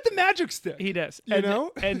guy's then- got the magic stick. He does. You and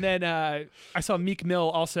know? And then I saw Meek Mill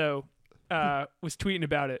also was tweeting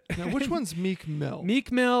about it. Now, which one's Meek Mill?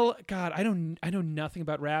 Meek Mill, God, I know nothing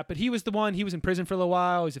about rap, but he was the one. He was in prison for a little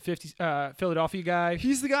while. He's a Philadelphia guy.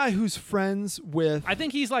 He's the guy who's friends with. I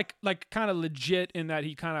think he's like kind of legit in that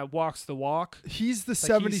he kind of walks the walk. He's the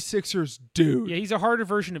Like 76ers dude. Yeah, he's a harder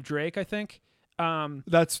version of Drake, I think.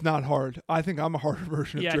 That's not hard. I think I'm a harder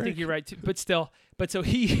version of Yeah, Drake. I think you're right too. But still, so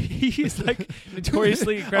he's like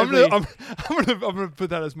notoriously incredibly. I'm gonna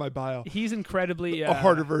put that as my bio. He's incredibly A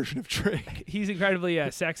harder version of Drake. He's incredibly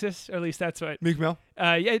sexist, or at least that's what. Meek Mill.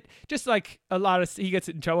 Yeah, just like a lot of he gets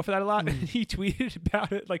in trouble for that a lot. Mm. And he tweeted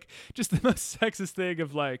about it, like just the most sexist thing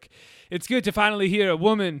of like, it's good to finally hear a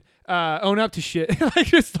woman own up to shit. Like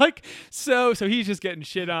just like so he's just getting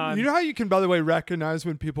shit on. You know how you can, by the way, recognize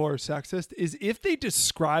when people are sexist is if they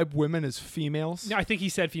describe women as females. No, I think he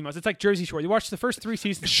said females. It's like Jersey Shore. You watch the first 3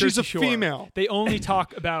 seasons of She's Jersey a Shore. female. They only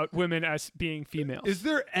talk about women as being females. Is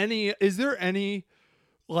there any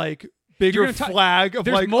like bigger gonna ta- flag of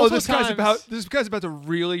there's like, oh, multiple this guy's times- about to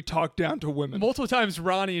really talk down to women? Multiple times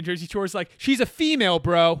Ronnie in Jersey Shore is like, she's a female,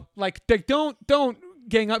 bro. Like, don't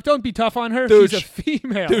gang up. Don't be tough on her. Dude, she's a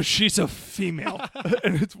female. Dude, she's a female.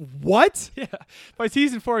 And it's what? Yeah. By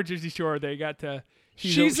season 4 of Jersey Shore, they got to.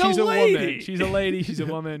 She's a woman. lady. She's a lady. She's a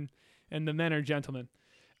woman, and the men are gentlemen.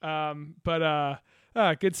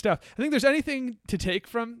 Good stuff. I think there's anything to take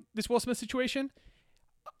from this Will Smith situation.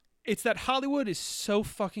 It's that Hollywood is so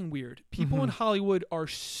fucking weird. People in Hollywood are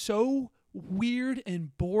so weird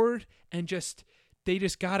and bored, and they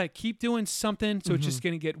just gotta keep doing something. So it's just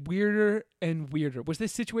gonna get weirder and weirder. Was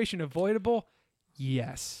this situation avoidable?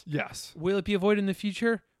 Yes. Yes. Will it be avoided in the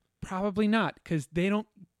future? Probably not, because they don't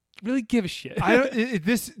really give a shit. I don't.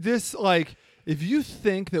 This like If you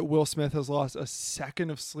think that Will Smith has lost a second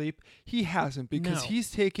of sleep, he hasn't, because No.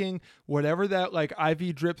 he's taking whatever that like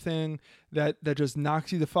IV drip thing that just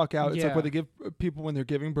knocks you the fuck out. It's like Yeah. what they give people when they're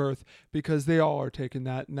giving birth, because they all are taking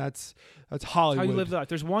that, and that's Hollywood. How you live life.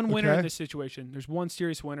 There's one winner in Okay. this situation. There's one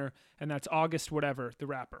serious winner, and that's August whatever, the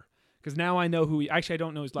rapper. Because now I know who he. Actually, I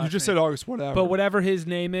don't know his last You just name. said August, whatever. But whatever his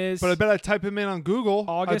name is. But I bet I type him in on Google.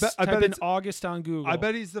 August. I bet type in it's, August on Google. I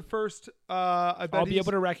bet he's the first. I bet I'll be he's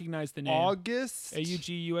able to recognize the name. August. August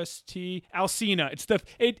Alsina. It's the.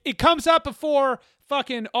 It comes up before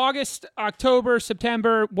fucking August, October,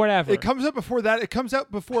 September, whatever. It comes up before that. It comes out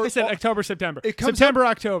before. I said October, September. It comes September,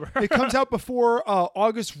 October. It comes out before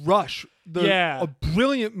August Rush. Yeah. A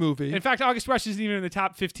brilliant movie. In fact, August Rush isn't even in the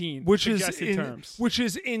top 15 which is suggested terms. which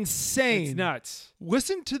is insane. It's nuts.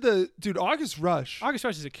 Listen to the dude. August Rush. August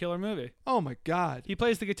Rush is a killer movie. Oh my god. He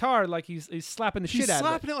plays the guitar like he's slapping the He's shit out of it.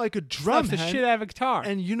 slapping it like a drum. Slaps the shit out of a guitar.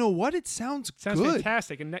 And you know what? It sounds Sounds good.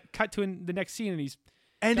 fantastic. And cut to the next scene, and he's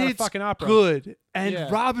And got a it's fucking opera. good. And Yeah.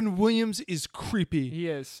 Robin Williams is creepy. He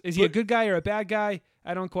is. Is he a But- good guy or a bad guy?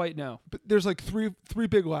 I don't quite know. But there's like three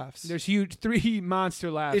big laughs. There's huge 3 monster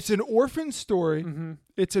laughs. It's an orphan story. Mm-hmm.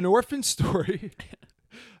 It's an orphan story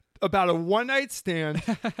about a one-night stand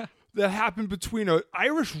that happened between an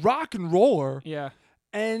Irish rock and roller yeah,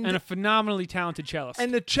 and and a phenomenally talented cellist.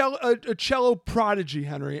 a cello prodigy,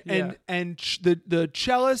 Henry. Yeah. And the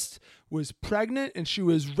cellist was pregnant and she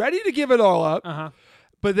was ready to give it all up. uh-huh.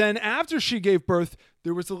 But then after she gave birth,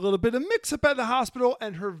 there was a little bit of mix-up at the hospital,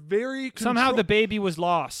 and her very Somehow the baby was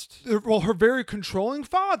lost. her very controlling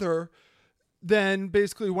father then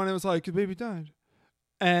basically when it was like, the baby died.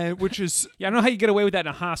 And which is Yeah, I don't know how you get away with that in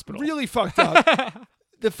a hospital. really fucked up.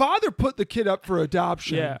 The father put the kid up for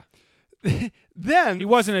adoption. Yeah, Then he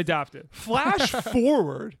wasn't adopted. flash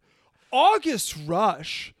forward, August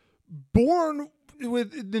Rush, born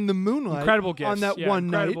in the moonlight, Incredible gifts on that yeah, one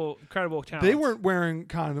night. incredible talent. They weren't wearing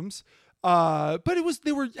condoms. But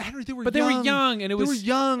they were But they were young, and it was- they were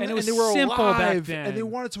young, and it was they were simple back alive, then. and they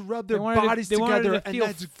wanted to rub their They wanted to- bodies they wanted together, to and feel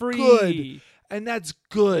that's free. good. And that's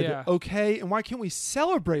good, Yeah. okay? And why can't we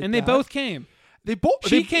celebrate? And they that? both came. They both.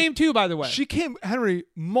 She came too, by the way. She came, Henry,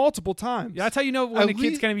 multiple times. Yeah, that's how you know when At the kid's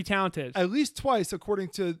least- going to be talented. At least twice, according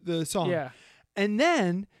to the song. Yeah. And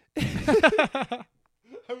then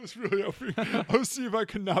I was really hoping I was seeing if I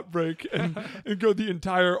could not break and go the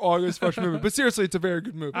entire August Rush movie. But seriously, it's a very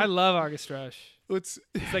good movie. I love August Rush. It's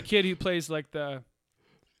It's that kid who plays like the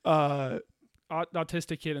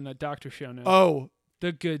autistic kid in that doctor show now. oh,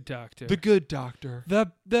 The Good Doctor. The Good Doctor.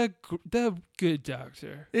 the Good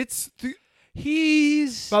Doctor. It's the,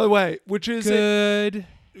 He's by the way, which is good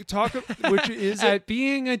which is at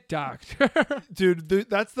being a doctor. dude.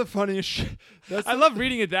 That's the funniest. That's I love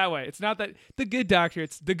reading it that way. It's not that the Good Doctor.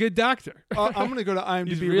 It's the Good Doctor. I'm gonna go to IMDb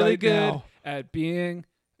He's really right good now. at being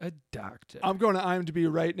a doctor. I'm going to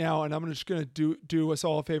IMDb right now, and I'm just going to do us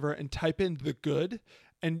all a favor and type in The Good.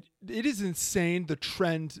 And it is insane the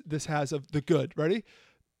trend this has of The Good. Ready?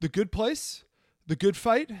 The Good Place, The Good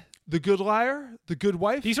Fight, The Good Liar, The Good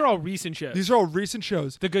Wife. These are all recent shows. These are all recent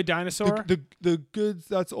shows. The Good Dinosaur. The Good.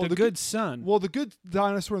 That's all. The Good Son. Well, The Good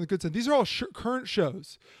Dinosaur and The Good Son. These are all current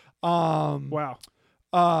shows. Wow.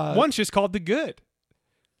 Uh, One's just called The Good.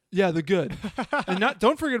 Yeah, The Good. And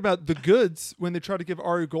don't forget about The Goods when they tried to give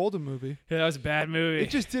Ari Gold a movie. Yeah, that was a bad movie. It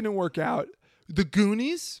just didn't work out. The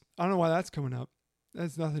Goonies. I don't know why that's coming up. That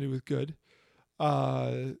has nothing to do with good.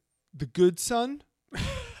 The Good Son.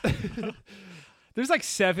 There's like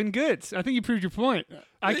 7 goods. I think you proved your point.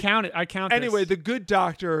 I count it. Anyway, this. The Good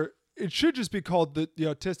Doctor. It should just be called the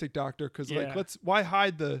autistic doctor because Yeah. why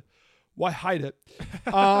hide it?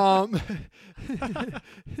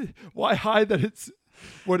 Why hide that it's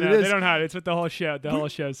what No, it is? they don't hide it. It's what the whole show. The whole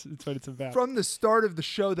show's it's what it's about. From the start of the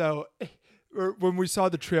show, though, or when we saw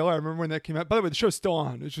the trailer, I remember when that came out. By the way, the show's still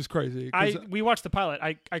on. It's just crazy. 'Cause We watched the pilot.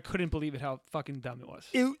 I couldn't believe it how fucking dumb it was.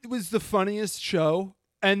 it was the funniest show.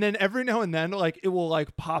 And then every now and then, like, it will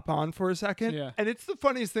like pop on for a second. Yeah. And it's the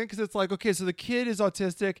funniest thing because it's like, okay, so the kid is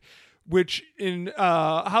autistic, which in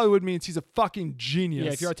Hollywood means he's a fucking genius.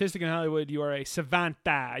 Yeah, if you're autistic in Hollywood, you are a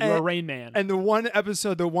savanta. You're a Rain Man. And the one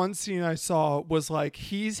episode, the one scene I saw was like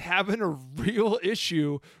he's having a real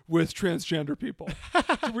issue with transgender people.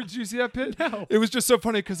 Did you see that bit? No. It was just so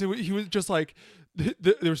funny because he was just like,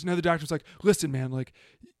 there was another doctor who's like, listen, man, like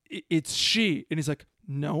it's she, and he's like,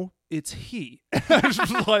 no, it's he. I was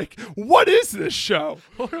just like, what is this show?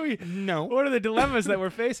 What are we? No. What are the dilemmas that we're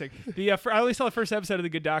facing? I only saw the first episode of The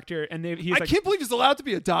Good Doctor, and he's I like, can't believe he's allowed to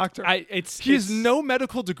be a doctor. He has no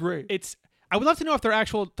medical degree. I would love to know if they're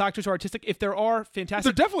actual doctors or artistic. If there are, There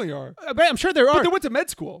fantastic. definitely are. But I'm sure there are. But they went to med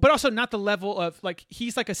school. But also not the level of like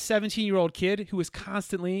he's like a 17-year-old kid who is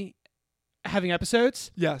constantly having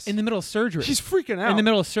episodes. Yes. In the middle of surgery. He's freaking out. in the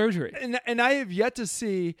middle of surgery. And I have yet to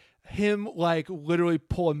see him like literally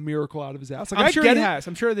pull a miracle out of his ass. Like, I'm sure get he it. has.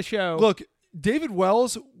 I'm sure the show. Look, David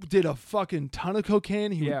Wells did a fucking ton of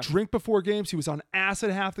cocaine. He Yeah. would drink before games. He was on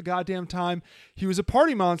acid half the goddamn time. He was a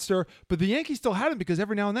party monster, but the Yankees still had him because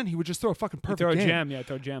every now and then he would just throw a fucking perfect throw a game. gem. Yeah,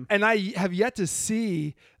 throw a gem. And I have yet to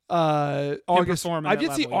see August. perform at I've that yet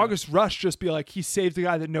to see level, yeah. August Rush just be like he saved the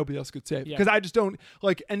guy that nobody else could save. Yeah. Because I just don't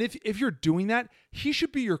like. And if you're doing that, he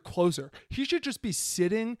should be your closer. He should just be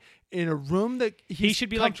sitting in a room that He should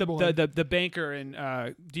be like comfortable in. the banker in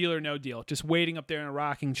Deal or No Deal, just waiting up there in a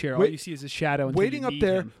rocking chair. All Wait- you see is his shadow. Until waiting you up need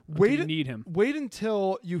there. him. Until Wait, you need him. Wait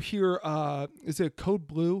until you hear. Is it Code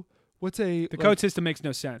Blue? What's a The code system makes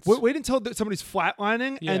no sense. Wait until somebody's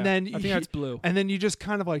flatlining, Yeah, and then I think that's Blue. And then you just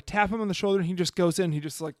kind of like tap him on the shoulder, and he just goes in. He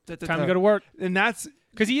just like Time to go to work. and that's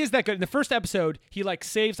Because he is that good. In the first episode, he like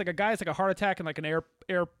saves like a guy has like a heart attack in like an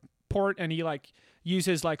airport, and he like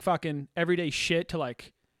uses like fucking everyday shit to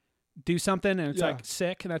like do something, and it's Yeah. like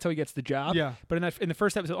sick, and that's how he gets the job. Yeah. But in the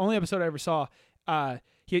first episode, only episode I ever saw,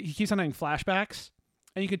 he keeps on having flashbacks,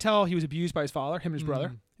 and you can tell he was abused by his father, him and his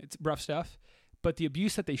brother. It's rough stuff. But the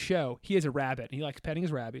abuse that they show, he has a rabbit, and he likes petting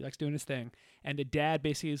his rabbit, he likes doing his thing, and the dad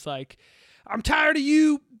basically is like, I'm tired of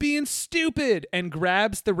you being stupid, and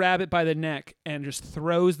grabs the rabbit by the neck and just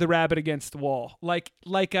throws the rabbit against the wall. Like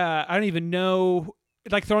I don't even know,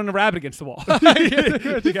 like throwing a rabbit against the wall.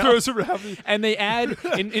 he throws a rabbit. And they add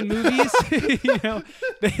in movies, you know,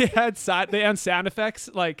 they add sound effects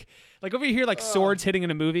like over here, like swords hitting in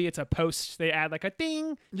a movie. It's a post. They add like a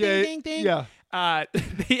ding, Yeah, ding, ding, ding. yeah.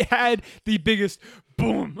 They add the biggest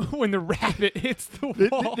boom when the rabbit hits the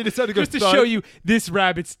wall. they decided to go just to thud. show you this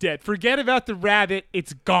rabbit's dead. Forget about the rabbit;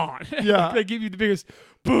 it's gone. Yeah. They give you the biggest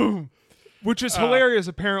boom. Which is hilarious,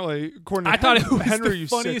 apparently, according to I thought it was Henry, the you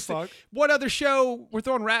funniest sick thing. fuck. What other show we're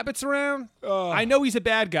throwing rabbits around? I know he's a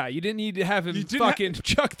bad guy. You didn't need to have him You didn't fucking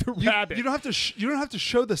chuck the rabbit. You don't have to. You don't have to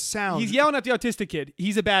show the sound. He's yelling at the autistic kid.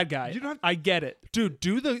 He's a bad guy. You don't have- I get it. Dude,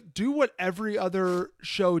 do what every other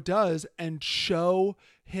show does and show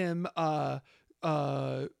him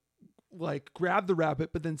like grab the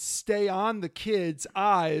rabbit, but then stay on the kid's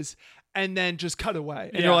eyes and then just cut away.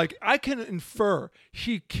 And Yeah. you're like, I can infer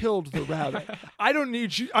he killed the rabbit. I don't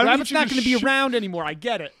need you. I don't Rabbit's need you not going to be sh- around anymore. I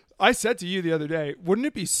get it. I said to you the other day, wouldn't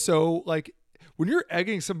it be so like when you're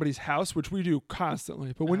egging somebody's house, which we do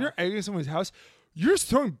constantly, but when you're egging somebody's house, you're just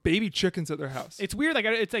throwing baby chickens at their house. It's weird. Like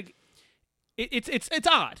it's like it's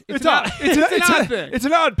odd. It's an odd. odd. It's an odd thing. It's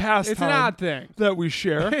an odd pastime. It's an odd thing. that we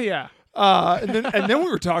share. Yeah. And then we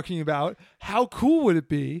were talking about how cool would it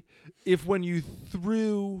be if when you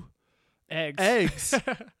threw eggs,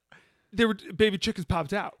 there were baby chickens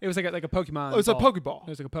popped out. It was like a Pokemon. It was a ball. Pokeball. It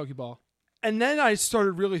was like a Pokeball. And then I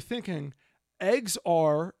started really thinking, eggs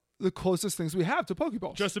are the closest things we have to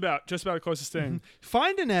Pokeballs. Just about the closest thing.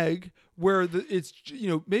 Find an egg where it's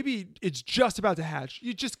maybe it's just about to hatch.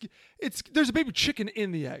 There's a baby chicken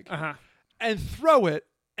in the egg, and throw it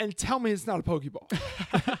and tell me it's not a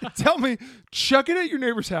Pokeball. Tell me, chuck it at your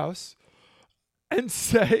neighbor's house, and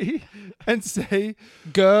say,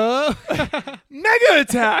 Go. Mega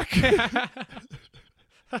Attack.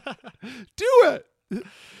 Do it.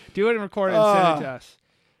 Do it and record it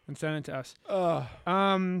and send it to us. All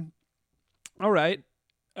right.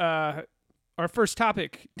 Our first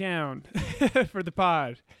topic down for the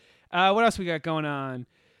pod. What else we got going on?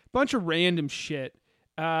 Bunch of random shit.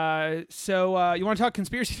 So you want to talk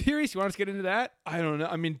conspiracy theories? You want us to get into that? I don't know.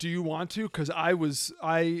 I mean, do you want to? Because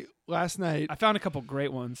last night. I found a couple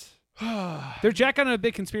great ones. They're jacking on a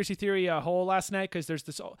big conspiracy theory hole last night because there's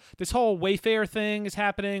this whole Wayfair thing is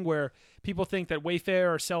happening where people think that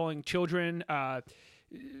Wayfair are selling children,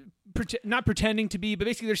 not pretending to be, but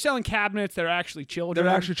basically they're selling cabinets that are actually children.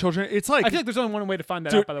 They're actually children. It's like I feel like there's only one way to find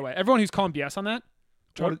that Dude. out, by the way. Everyone who's calling BS on that,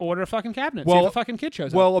 order a fucking cabinet. See Well- if a fucking kid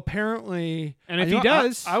shows up. well, apparently, And if you he know,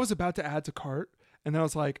 does- I was about to add to cart, and then I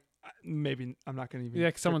was like, maybe I'm not going to even. Yeah,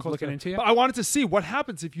 get someone's close looking to it. into you. But I wanted to see what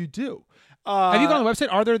happens if you do. Have you gone on the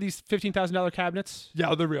website? Are there these $15,000 cabinets?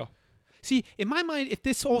 Yeah, they're real. See, in my mind, if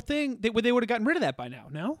this whole thing, they would have gotten rid of that by now.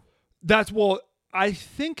 No. I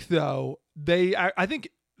think though I think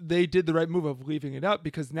they did the right move of leaving it up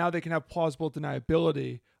because now they can have plausible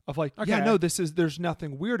deniability of like, yeah, Okay. no, there's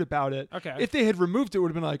nothing weird about it. Okay. If they had removed it, would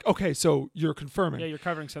have been like, okay, so you're confirming. Yeah, you're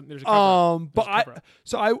covering something. There's a cover. But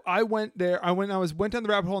There's a cover-up. I went there. I went down the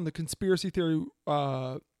rabbit hole in the conspiracy theory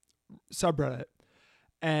subreddit,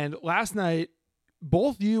 and last night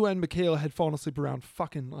both you and Michaela had fallen asleep around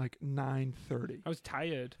fucking like 9:30. I was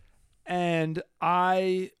tired. And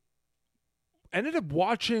I ended up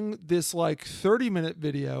watching this like 30-minute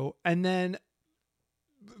video, and then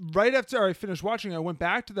right after I finished watching, I went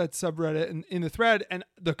back to that subreddit and in the thread, and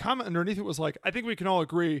the comment underneath it was like, I think we can all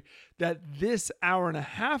agree that this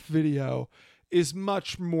 1.5-hour video is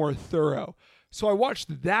much more thorough. So I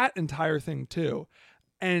watched that entire thing too.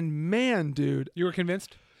 And man, dude. You were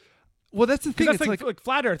convinced? Well, that's the thing. That's It's like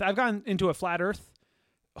flat Earth. I've gotten into a flat Earth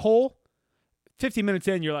hole. 50 minutes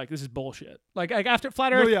in, you're like, this is bullshit. Like after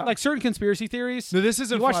flat Earth, like certain conspiracy theories. No, this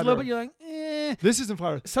isn't you watch flat a little Earth. bit, you're like, eh. This isn't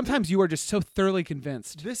flat Earth. Sometimes you are just so thoroughly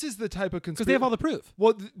convinced. This is the type of conspiracy. Because they have all the proof.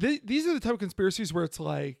 Well, these are the type of conspiracies where it's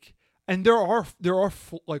like, and there are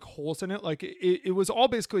like holes in it. Like it was all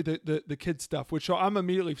basically the kid stuff, which I'm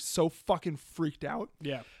immediately so fucking freaked out.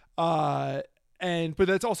 Yeah. But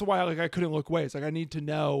that's also why I couldn't look away. It's like I need to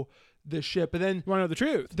know this shit. But then You want to know the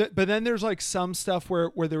truth. but then there's like some stuff where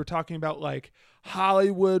they were talking about like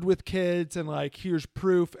Hollywood with kids and like here's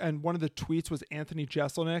proof. And one of the tweets was Anthony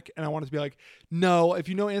Jeselnik, and I wanted to be like, no, if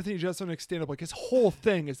you know Anthony Jeselnik's stand up, like his whole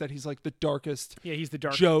thing is that he's like the darkest. Yeah, he's the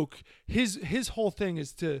dark joke. His whole thing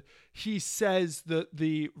is he says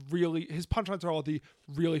the really, his punchlines are all the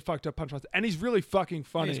really fucked up punchlines, and he's really fucking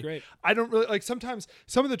funny. He's great. I don't really like, sometimes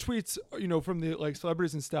some of the tweets, from the like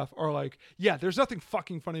celebrities and stuff are like, yeah, there's nothing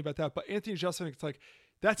fucking funny about that, but Anthony Jeselnik, it's like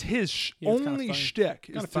that's his Yeah, it's kinda only funny. shtick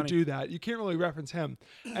is Kinda to funny. do that. You can't really reference him,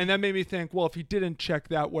 and that made me think, well, if he didn't check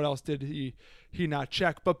that, what else did he not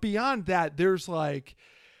check? But beyond that, there's a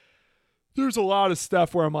lot of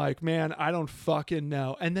stuff where I'm like, man, I don't fucking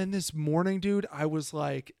know. And then this morning, dude, I was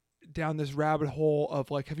like down this rabbit hole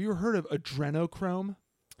of like, have you ever heard of adrenochrome?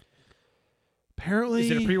 Apparently,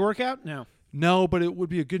 Is it a pre-workout? No. no, but it would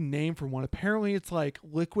be a good name for one. Apparently, it's like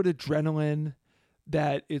liquid adrenaline,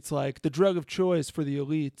 that it's like the drug of choice for the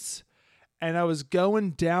elites. And I was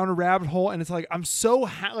going down a rabbit hole, and it's like I'm so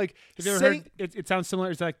like. Have you ever heard? It sounds similar.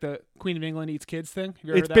 It's like the Queen of England eats kids thing. Have you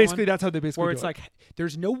ever It's heard that basically one? that's how they basically Where do it's it. like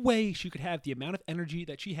there's no way she could have the amount of energy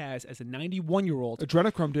that she has as a 91-year-old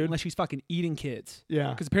adrenochrome, dude. unless she's fucking eating kids. Yeah.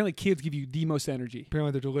 Because apparently kids give you the most energy.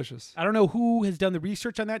 Apparently, they're delicious. I don't know who has done the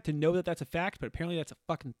research on that to know that that's a fact, but apparently that's a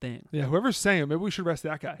fucking thing. Yeah, whoever's saying it, maybe we should arrest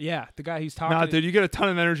that guy. Yeah, the guy who's talking. Nah, dude, you get a ton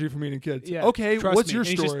of energy from eating kids. Yeah. Okay, Trust what's me. your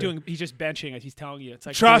And story? He's just benching as he's telling you. It's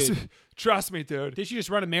like, Trust me, dude. Did you just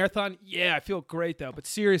run a marathon? Yeah, I feel great though. But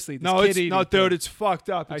seriously, this No, kid it's eating no, dude. thing- It's fucked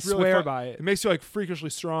up. I It's really swear by it. It makes you like freakishly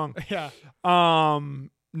strong. Yeah.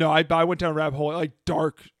 No, I went down a rabbit hole, like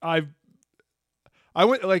dark. I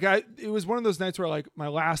went like it was one of those nights where like my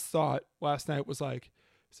last thought last night was like,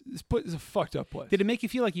 this place is a fucked up place. Did it make you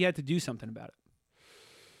feel like you had to do something about it?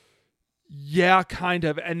 Yeah, kind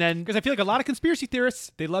of. And then Because I feel like a lot of conspiracy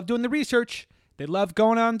theorists, they love doing the research. They love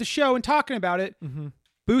going on the show and talking about it. Mm-hmm.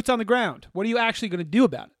 Boots on the ground. What are you actually going to do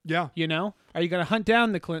about it? yeah, You know? Are you going to hunt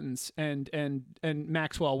down the Clintons and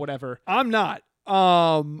Maxwell, whatever? I'm not.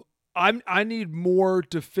 I need more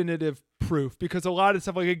definitive proof, because a lot of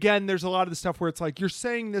stuff, like again, there's a lot of the stuff where it's like you're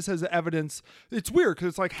saying this as evidence. It's weird because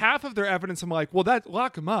it's like half of their evidence I'm like, well, that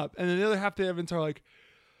lock them up, and then the other half of the evidence are like,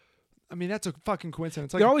 I mean, that's a fucking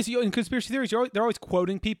coincidence. Like, They're always, in conspiracy theories, they're always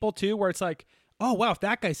quoting people too, where it's like, oh, wow, if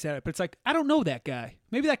that guy said it. But it's like, I don't know that guy.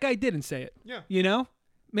 Maybe that guy didn't say it. Yeah. You know?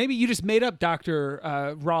 Maybe you just made up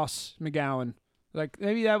Dr. Ross McGowan. Like,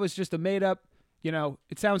 maybe that was just a made up,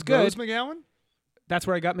 it sounds good. Rose McGowan. That's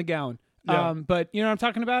where I got McGowan. Yeah. But you know what I'm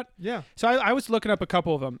talking about? Yeah. So I was looking up a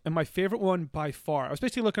couple of them, and my favorite one by far, I was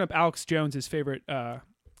basically looking up Alex Jones's favorite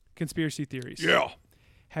conspiracy theories. Yeah.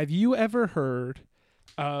 Have you ever heard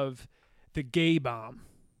of the gay bomb?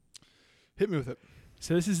 Hit me with it.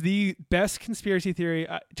 So this is the best conspiracy theory,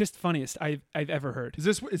 just funniest I've ever heard. Is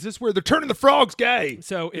this where they're turning the frogs gay?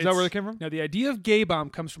 So Is that where they came from? No, the idea of gay bomb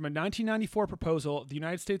comes from a 1994 proposal the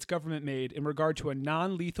United States government made in regard to a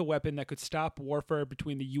non-lethal weapon that could stop warfare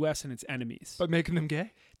between the U.S. and its enemies. But making them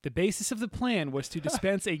gay? The basis of the plan was to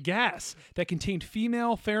dispense a gas that contained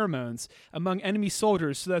female pheromones among enemy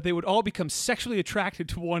soldiers so that they would all become sexually attracted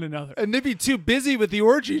to one another. And they'd be too busy with the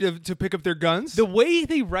orgy to pick up their guns? The way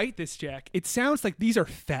they write this, Jack, it sounds like these are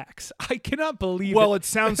facts. I cannot believe well, it. it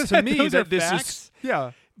sounds to me Those are that this facts. is...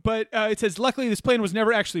 Yeah. But it says, luckily, this plan was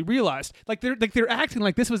never actually realized. Like they're acting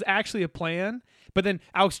like this was actually a plan. But then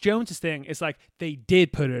Alex Jones's thing is like they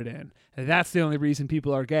did put it in. And that's the only reason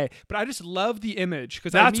people are gay. But I just love the image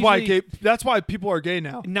because That's why people are gay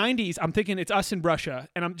now. 90s, I'm thinking it's us in Russia,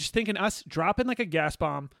 and I'm just thinking us dropping like a gas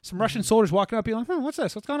bomb, some Russian soldiers walking up, being like, what's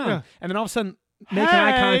this? What's going on? Yeah. And then all of a sudden making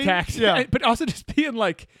eye Hey! contact, Yeah. but also just being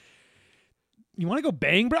like, You want to go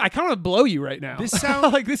bang, bro? I kind of want to blow you right now. This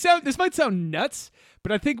sound- this might sound nuts,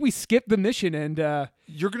 but I think we skipped the mission and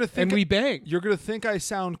You're gonna think and we bang. You're gonna think I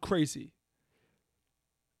sound crazy.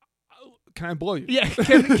 Can I blow you? Yeah,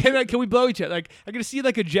 can we blow each other? Like, I'm gonna see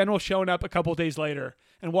like a general showing up a couple days later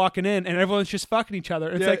and walking in, and everyone's just fucking each other.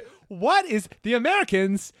 It's Yeah. like, what is the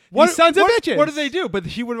Americans? These sons of bitches. What do they do? But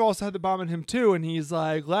he would have also had the bomb in him too, and he's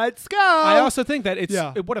like, "Let's go." I also think that it's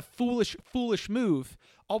Yeah. what a foolish move.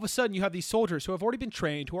 All of a sudden, you have these soldiers who have already been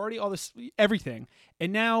trained, who already all this everything,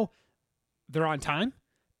 and now they're on time.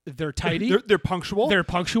 They're tidy. they're punctual. They're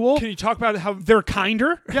punctual. Can you talk about how They're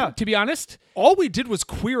kinder. Yeah. To be honest, all we did was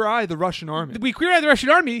queer eye the Russian army? we cleared the Russian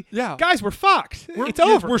army. Yeah. Guys, we're fucked. It's Yeah,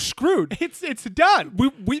 over. We're screwed. It's done.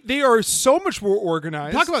 They are so much more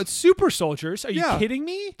organized. Talk about super soldiers. Are Yeah. you kidding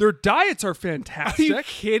me? their diets are Are fantastic. you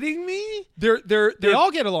kidding me? They're All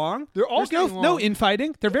get along. They're all There's getting no along.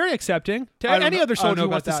 infighting. They're very accepting to I don't any know- other I don't soldier know who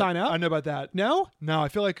wants about to that. sign up. I know about that. No? No, I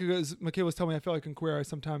feel like because Michaela was telling me, I feel like in Queer Eye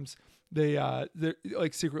sometimes they're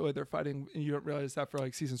like secretly they're fighting, and you don't realize that for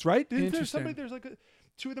like seasons, right? Isn't there Interesting. somebody? There's like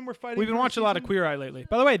two of them were fighting. We've been for watching a lot of season? Queer Eye lately.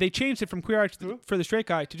 By the way, they changed it from Queer Eye for the Straight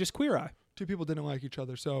Guy to just Queer Eye. Two people didn't like each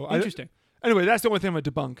other, so Interesting. Anyway, that's the only thing I'm gonna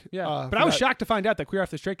debunk. Yeah. for But I was that. shocked to find out that Queer Eye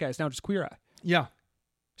for the Straight Guy is now just Queer Eye. Yeah.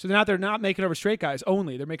 So they're not making over straight guys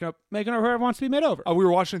only. They're making over whoever wants to be made over. We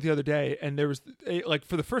were watching it the other day, and there was like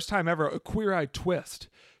for the first time ever a Queer Eye twist.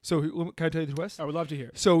 So can I tell you the twist? I would love to hear.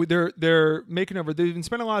 So they're making over. They've been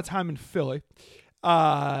spending a lot of time in Philly.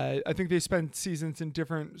 I think they spent seasons in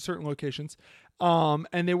certain locations.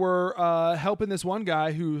 And they were helping this one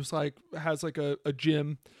guy who's like has like a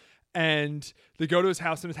gym, and they go to his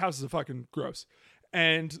house, and his house is fucking gross.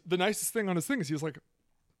 And the nicest thing on his thing is he has like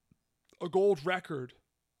a gold record,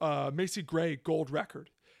 Macy Gray gold record.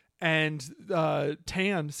 And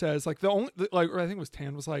Tan says like or I think it was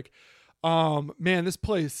Tan was like, man, this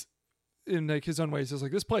place in like his own ways is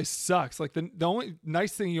like, this place sucks. Like the only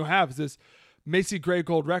nice thing you have is this Macy Gray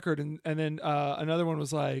gold record. And then another one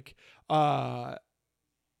was like,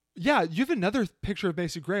 yeah, you have another picture of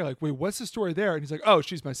Macy Gray. Like, wait, what's the story there? And he's like, oh,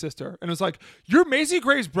 she's my sister. And it was like, you're Macy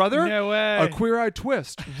Gray's brother? No way. A Queer Eye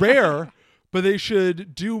twist. Rare, but they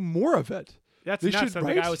should do more of it. That's They nuts. should, The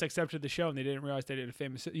right? guy was accepted to the show, and they didn't realize they did a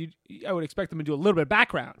famous. I would expect them to do a little bit of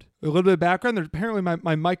background. A little bit of background. Apparently,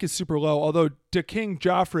 my mic is super low. Although DeKing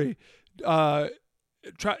Joffrey,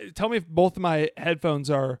 tell me if both of my headphones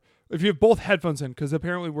are. If you have both headphones in, because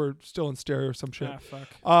apparently we're still in stereo or some shit. Ah,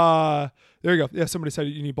 fuck. There you go. Yeah, somebody said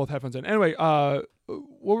you need both headphones in. Anyway, what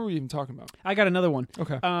were we even talking about? I got another one.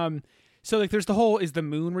 Okay. So like, there's the whole is the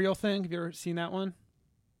moon real thing? Have you ever seen that one?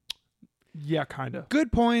 Yeah, kind of. Good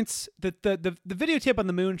points. The videotape on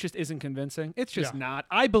the moon just isn't convincing. It's just Yeah. not.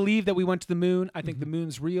 I believe that we went to the moon. I think the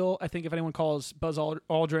moon's real. I think if anyone calls Buzz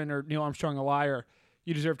Aldrin or Neil Armstrong a liar,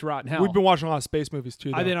 you deserve to rot in hell. We've been watching a lot of space movies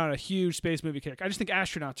too. I've though. been on a huge space movie kick. I just think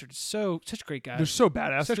astronauts are just such great guys. They're so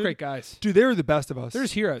badass. such dude. great guys. Dude, they're the best of us. They're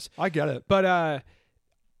just heroes. I get it. But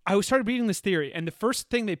I started reading this theory, and the first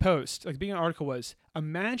thing they post, like being an article, was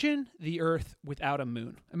imagine the Earth without a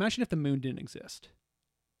moon. Imagine if the moon didn't exist.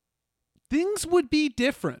 Things would be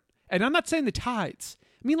different. And I'm not saying the tides.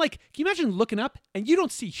 I mean, like, can you imagine looking up and you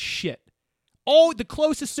don't see shit? All the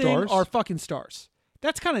closest thing Stars? are fucking stars.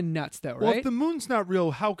 That's kind of nuts, though, Well, right? if the moon's not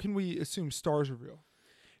real, how can we assume stars are real?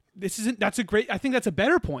 I think that's a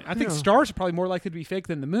better point. I think Yeah. stars are probably more likely to be fake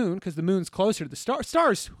than the moon because the moon's closer to the stars. Who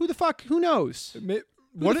knows? Who the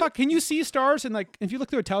fuck? Can you see stars and like if you look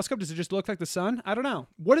through a telescope, does it just look like the sun? I don't know.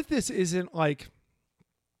 What if this isn't like?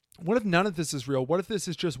 What if none of this is real? What if this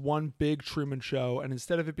is just one big Truman show, and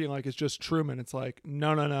instead of it being like it's just Truman, it's like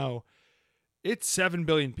no, it's 7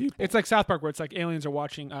 billion people. It's like South Park where it's like aliens are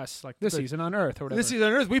watching us like this season on Earth or whatever. This season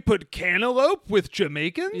on Earth, we put cantaloupe with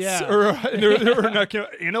Jamaicans. Yeah. or they're not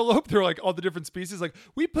antelope. They're like all the different species. Like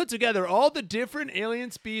we put together all the different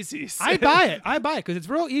alien species. I buy it. I buy it because it's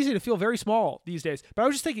real easy to feel very small these days. But I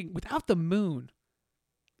was just thinking, without the moon,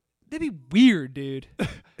 that'd be weird, dude.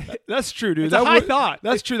 That's true, dude. It's a high thought.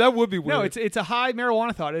 That's true. That would be weird. No, it's a high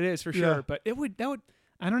marijuana thought. It is for sure. Yeah. But that would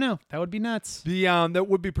I don't know. That would be nuts. that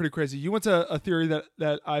would be pretty crazy. You want a theory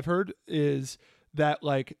that I've heard is that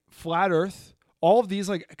like flat Earth, all of these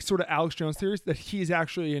like sort of Alex Jones theories, that he's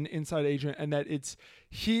actually an inside agent, and that it's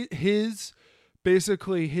his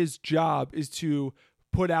job is to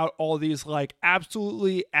put out all these like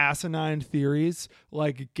absolutely asinine theories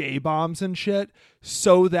like gay bombs and shit,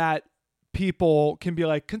 so that people can be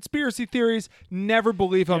like conspiracy theories, never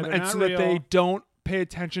believe them, they're and not so that they real. don't pay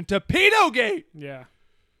attention to Pedogate, Yeah.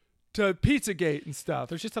 to Pizzagate and stuff.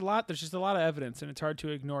 There's just a lot of evidence and it's hard to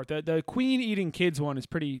ignore. The queen eating kids one is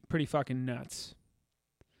pretty fucking nuts.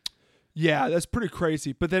 Yeah, that's pretty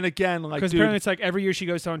crazy. But then again, like, Because dude, apparently it's like every year she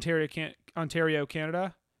goes to Ontario,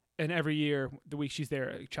 Canada, and every year the week she's there,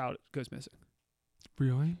 a child goes missing.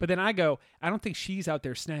 really? But then I go, I don't think she's out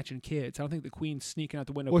there snatching kids. I don't think the queen's sneaking out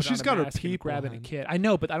the window. Well, putting she's on got a her mask and people, grabbing a hun. kid. I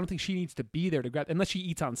know, but I don't think she needs to be there to grab unless she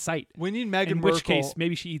eats on site. We need Meghan In Markle. which case,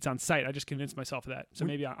 maybe she eats on site. I just convinced myself of that, so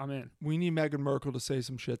maybe I'm in. we need Meghan Markle to say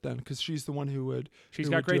some shit then, because she's the one who would. She's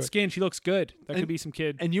who got would do great it. skin. She looks good. That And- could be some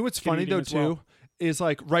kid. And you know what's kid funny eating though as well. too is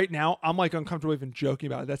like right now I'm like uncomfortable even joking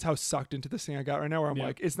about it. That's how sucked into this thing I got right now. Where I'm Yeah.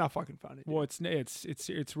 like, it's not fucking funny. Well, it's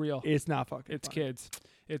real. It's not fucking. It's funny. kids.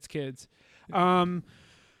 It's kids.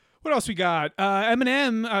 What else we got?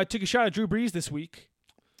 Eminem took a shot at Drew Brees this week.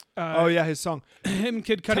 Oh yeah, his song. Him and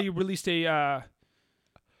Kid Cudi released a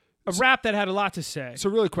rap that had a lot to say. So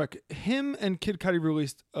really quick, him and Kid Cudi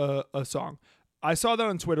released a song. I saw that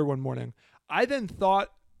on Twitter one morning. I then thought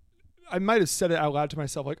I might have said it out loud to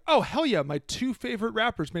myself, like, "Oh hell yeah, my two favorite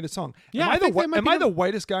rappers made a song." Yeah, am I I think the they might am be I the- the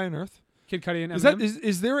whitest guy on earth? Kid Cudi and Is Eminem. that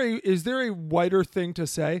is there a whiter thing to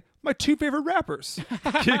say? My two favorite rappers,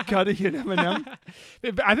 Kid Cudi and Eminem.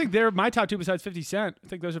 I think they're my top two besides 50 Cent. I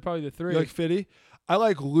think those are probably the three. You like Fitty? I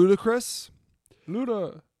like Ludacris.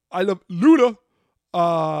 Luda. I love Luda.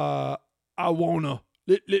 I wanna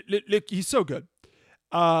lick. He's so good.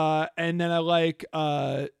 And then I like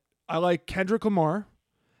Kendrick Lamar,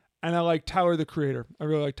 and I like Tyler the Creator. I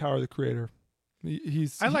really like Tyler the Creator.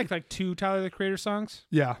 I like two Tyler the Creator songs.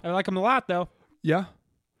 Yeah, I like them a lot though. yeah.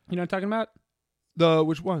 You know what I'm talking about? The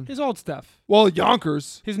which one? His old stuff. Well,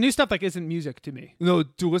 Yonkers. His new stuff isn't music to me. No,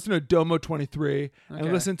 do listen to Domo 23 and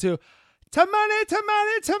Okay. listen to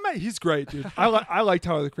Tamane. He's great, dude. I like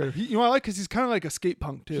Tyler the Creator. You know what I like because he's kind of like a skate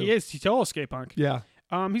punk too. He is. He's total skate punk. Yeah.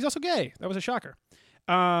 He's also gay. That was a shocker.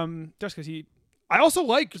 Just because he. I also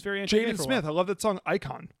like was very anti-gay Jaden for a Smith. I love that song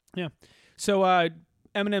Icon. Yeah. So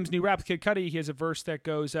Eminem's new rap with Kid Cudi, he has a verse that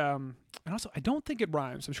goes, and also I don't think it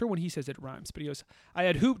rhymes. I'm sure when he says it rhymes, but he goes, I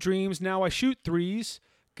had hoop dreams, now I shoot threes.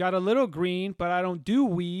 Got a little green, but I don't do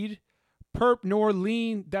weed. Perp nor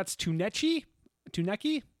lean, that's Tuneki?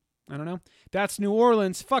 I don't know. That's New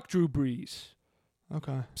Orleans. Fuck Drew Brees.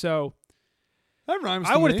 Okay. So That rhymes.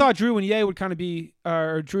 I to would me. have thought Drew and Ye would kind of be,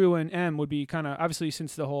 or Drew and M would be kind of, obviously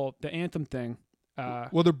since the anthem thing.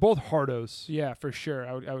 Well, they're both hardos. Yeah, for sure.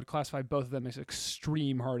 I would classify both of them as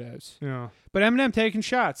extreme hardos. Yeah. But Eminem taking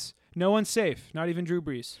shots. No one's safe. Not even Drew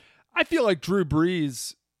Brees. I feel like Drew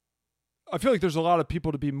Brees. I feel like there's a lot of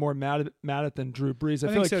people to be more mad at than Drew Brees. I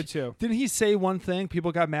feel think like so too. Didn't he say one thing?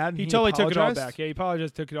 People got mad. And He totally took it all apologized? back. Yeah, he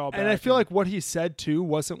apologized, took it all back. And I feel like what he said too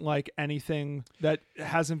wasn't like anything that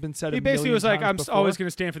hasn't been said. he a basically million was like, "I'm times before. always going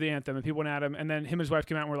to stand for the anthem," and people went at him. And then him and his wife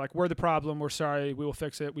came out and were like, "We're the problem. We're sorry. We will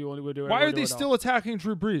fix it. We'll do it." Why we'll are do they it all." still attacking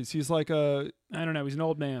Drew Brees? He's like I don't know. He's an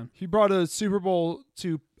old man. he brought a Super Bowl to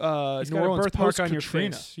He's New got Orleans a birthmark on your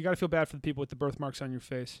post-Katrina. face. You got to feel bad for the people with the birthmarks on your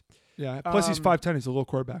face. Yeah. Plus, he's 5'10". He's a little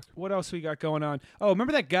quarterback. What else we got going on? Oh,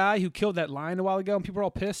 remember that guy who killed that lion a while ago, and people were all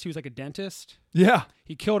pissed? He was like a dentist. Yeah.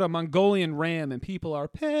 He killed a Mongolian ram, and people are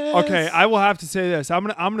pissed. Okay, I will have to say this. I'm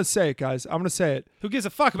gonna say it, guys. I'm gonna say it. Who gives a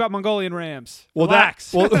fuck about Mongolian rams? Well,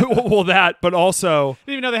 Relax. well, that, but also,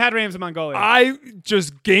 Didn't even know they had rams in Mongolia. I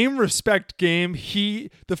just respect game.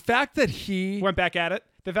 The fact that he Went back at it.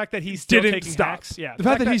 The fact that he's still didn't taking stop. hacks. Yeah. The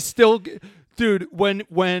fact that he's still, dude.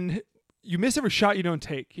 When you miss every shot you don't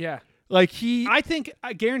take. Yeah. Like I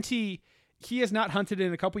guarantee he has not hunted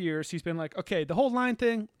in a couple years. He's been like, okay, the whole line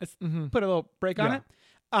thing, let's put a little break on Yeah.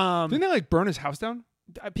 it. Didn't they like burn his house down?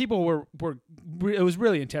 People were it was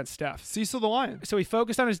really intense stuff. Cecil the Lion. So he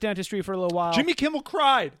focused on his dentistry for a little while. Jimmy Kimmel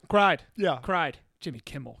cried. cried. Yeah. Cried. Jimmy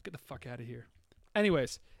Kimmel, get the fuck out of here.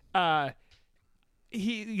 Anyways,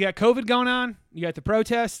 you got COVID going on. You got the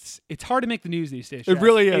protests. It's hard to make the news these days. It Jack.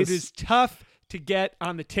 really is. It is tough to get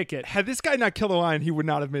on the ticket. Had this guy not killed a lion, he would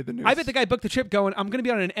not have made the news. I bet the guy booked the trip going, I'm going to be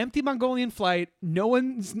on an empty Mongolian flight. No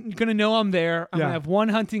one's going to know I'm there. I'm going Yeah. to have one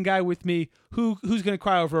hunting guy with me. Who's going to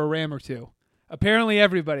cry over a ram or two? Apparently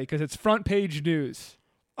everybody, because it's front page news.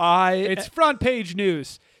 It's front page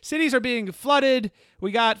news. Cities are being flooded.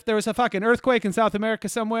 There was a fucking earthquake in South America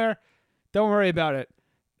somewhere. Don't worry about it.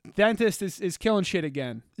 Dentist is killing shit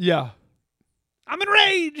again. Yeah. I'm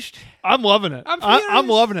enraged. I'm loving it. I'm I'm furious.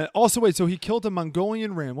 loving it. Also, wait, so he killed a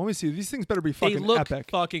Mongolian ram. Let me see. These things better be They fucking look epic.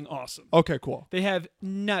 fucking awesome. Okay, cool. They have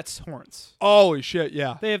nuts horns. Holy shit,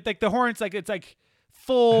 yeah. They have like the horns, like it's like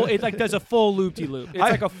full. It like does a full loop-de-loop. It's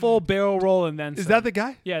like a full barrel roll and then. Is some. that the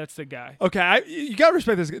guy? Yeah, that's the guy. Okay, you gotta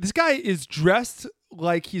respect this guy. This guy is dressed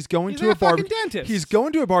like he's going He's to like a a fucking barbecue. dentist. He's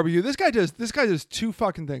going to a barbecue. This guy does two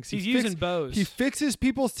fucking things. He's using bows. He fixes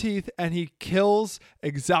people's teeth and he kills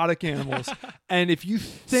exotic animals. And if you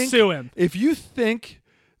think Sue him. if you think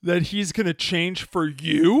that he's gonna change for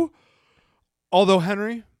you, Although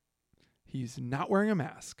Henry, he's not wearing a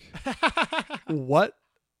mask. What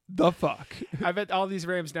the fuck? I bet all these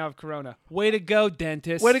Rams now have corona. Way to go,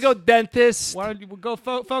 dentist. Way to go, dentist. Why don't you go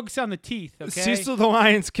focus on the teeth, okay? Cecil the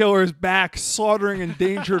Lion's Killer is back, slaughtering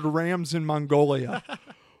endangered rams in Mongolia.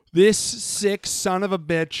 This sick son of a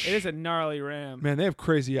bitch. It is a gnarly ram. Man, they have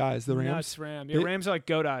crazy eyes, the Rams. Nuts ram. Yeah, Rams are like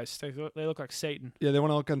goat eyes. They look like Satan. Yeah, they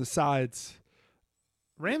want to look on the sides.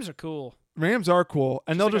 Rams are cool. Rams are cool,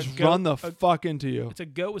 and they'll like a just goat- run the fuck into you. It's a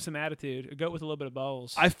goat with some attitude. A goat with a little bit of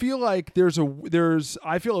balls. I feel like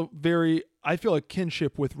I feel a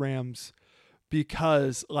kinship with Rams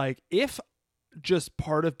because like if just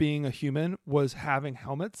part of being a human was having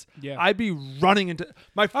helmets, Yeah. I'd be running into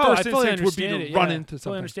my I first fully instinct would be understand to it, run yeah. into Fully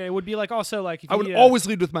something. understand. It would be like also like if I you would need always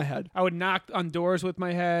lead with my head. I would knock on doors with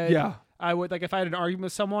my head. Yeah. I would like if I had an argument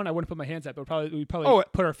with someone, I wouldn't put my hands up. But we'd probably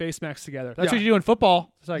put our face masks together. That's Yeah. what you do in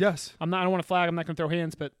football. It's like Yes. I don't want to flag. I'm not going to throw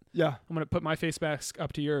hands, but Yeah. I'm going to put my face mask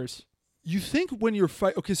up to yours. You think when you're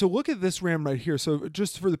okay, so look at this ram right here. So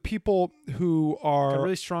just for the people who Got a are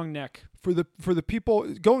really strong neck. for the people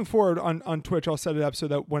going forward on Twitch, I'll set it up so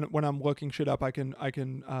that when I'm looking shit up, I can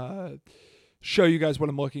show you guys what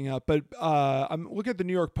I'm looking at. But I'm looking at the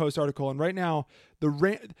New York Post article, and right now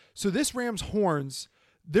so this ram's horns,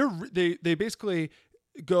 they basically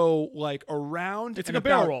go like around. It's and like a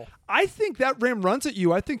barrel about. roll. I think that ram runs at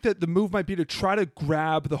you. I think that the move might be to try to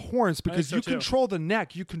grab the horns because so you too. control the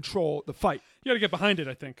neck, you control the fight. You got to get behind it,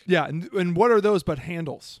 I think. Yeah, and what are those but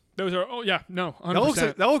handles? Those are,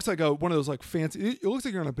 100%. That looks like one of those like fancy. It looks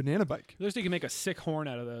like you're on a banana bike, Looks like you can make a sick horn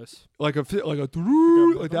out of those. like a like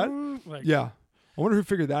that. Like, Yeah, I wonder who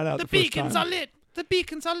figured that out. The first beacons time. are lit. The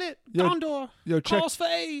beacons are lit. Yo- Condor yo, check- calls for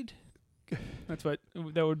aid. That's what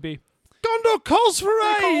that would be. Gondor calls for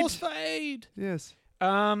aid. Calls for aid. Yes.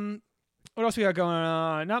 What else we got going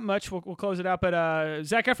on? Not much. We'll close it out. But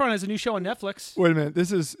Zac Efron has a new show on Netflix. Wait a minute.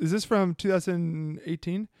 Is this from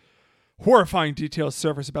 2018? Horrifying details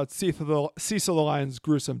surface about Cecil the Lion's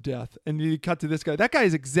gruesome death, and you cut to this guy. That guy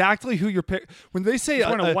is exactly who you're pick. When they say He's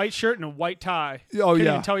wearing a white shirt and a white tie. Oh, Can't yeah.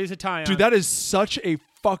 even tell he's a tie on. dude, that is such a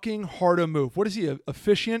fucking hardo move. What is he, a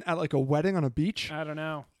officiant at like a wedding on a beach, I don't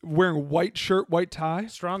know. wearing white shirt, white tie?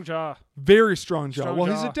 Strong jaw. Very strong jaw. Strong Well,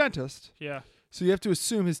 he's jaw. a dentist, Yeah. so you have to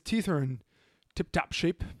assume his teeth are in tip-top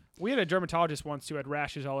shape. We had a dermatologist once who had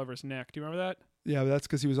rashes all over his neck. Do you remember that? Yeah, but that's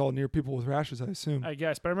because he was all near people with rashes, I assume. I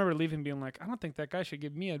guess. But I remember leaving being like, I don't think that guy should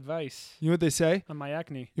give me advice You know what they say? on my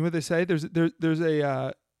acne. You know what they say? There's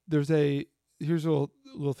a here's a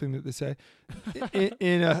little thing that they say.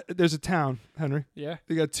 There's a town, Henry. Yeah.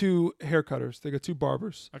 They got two hair cutters. They got two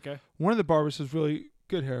barbers. Okay. One of the barbers has really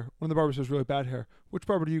good hair. One of the barbers has really bad hair. Which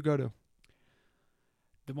barber do you go to?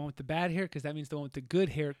 The one with the bad hair, because that means the one with the good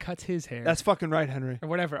hair cuts his hair. That's fucking right, Henry. or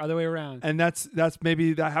whatever, other way around. And that's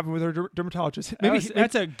maybe that happened with our dermatologist.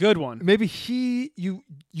 That's a good one. Maybe you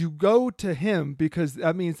go to him because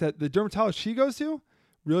that means that the dermatologist he goes to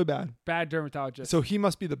really bad. Bad dermatologist. So he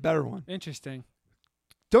must be the better one. Interesting.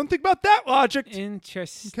 Don't think about that logic.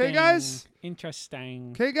 Interesting. Okay, guys?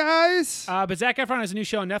 Interesting. Okay, guys. But Zac Efron has a new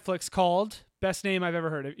show on Netflix called, best name I've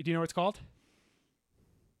ever heard. Do you know what it's called?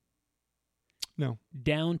 No.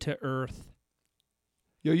 Down to Earth.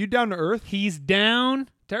 Yo, you down to earth? He's down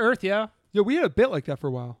to earth, yeah. Yo, we had a bit like that for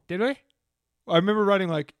a while. Did we? I remember writing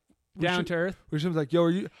like Down to Earth. Which was like, yo,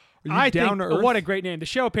 are you I down think, to earth? what a great name. The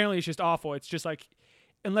show apparently is just awful. It's just like,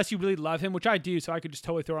 unless you really love him, which I do, so I could just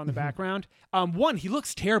totally throw it on the background. One, he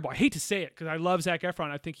looks terrible. I hate to say it because I love Zac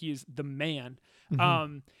Efron. I think he is the man.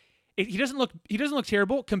 He doesn't look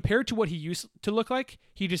terrible compared to what he used to look like.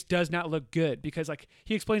 He just does not look good because like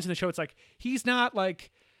he explains in the show, it's like he's not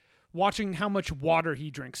like watching how much water he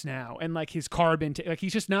drinks now and like his carb intake. Like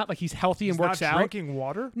he's just not like he's healthy and works not out. drinking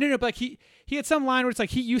water? No, but like he had some line where it's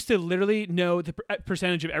like he used to literally know the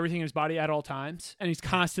percentage of everything in his body at all times, and he's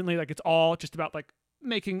constantly like it's all just about like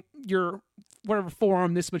making your whatever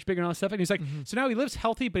forearm this much bigger and all that stuff. And he's like, so now he lives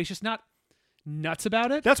healthy, but he's just not nuts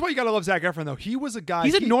about it. That's why you gotta love Zac Efron though. He was a guy.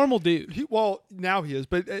 He's a normal dude. Well, now he is,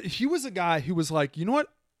 but he was a guy who was like, you know what?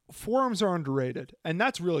 Forearms are underrated, and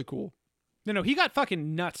that's really cool. No, he got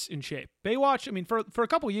fucking nuts in shape. Baywatch, I mean, for a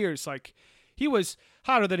couple years, like he was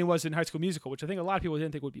hotter than he was in High School Musical, which I think a lot of people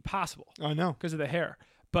didn't think would be possible I know. because of the hair.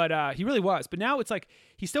 But he really was. But now it's like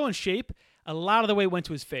he's still in shape. A lot of the way went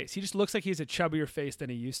to his face. He just looks like he has a chubbier face than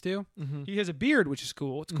he used to. He has a beard, which is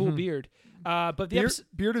cool. It's a cool beard. But the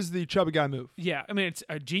Beard is the chubby guy move. yeah, I mean, it's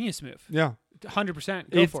a genius move. Yeah. 100%.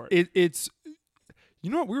 Go for it. It's you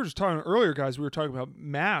know what we were just talking earlier, guys. We were talking about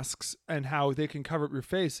masks and how they can cover up your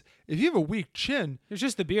face. If you have a weak chin, It's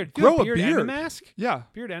just the beard. If you grow have a a beard and a beard. mask. Yeah.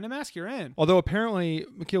 Beard and a mask, you're in. Although apparently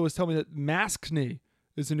Mikhail was telling me that maskne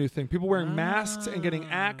is a new thing. People wearing masks and getting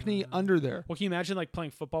acne under there. Well, can you imagine like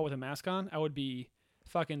playing football with a mask on? I would be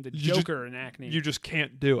fucking the You just- Joker in acne. You just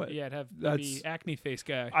can't do it. yeah, I'd be That's- acne face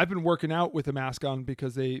guy. I've been working out with a mask on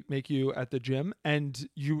because they make you at the gym, and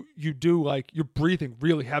you do like you're breathing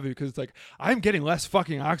really heavy because it's like I'm getting less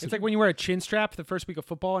fucking oxygen. It's like when you wear a chin strap the first week of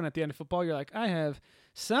football, and at the end of football, you're like, I have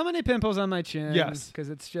so many pimples on my chin. Yes. because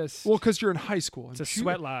it's just well, because you're in high school. it's a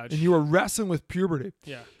sweat lodge. and you were wrestling with puberty.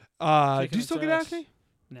 yeah. Do Kicking you still its get ass. acne?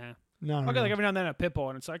 Nah. No, I get like every now and then a pimple,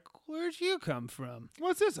 and it's like, where'd you come from?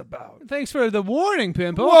 What's this about? Thanks for the warning,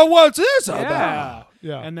 pimple. Well, what's this yeah. about?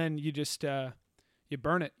 Yeah. And then you just you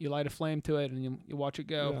burn it. You light a flame to it, and you watch it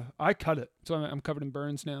go. Yeah. I cut it. So I'm covered in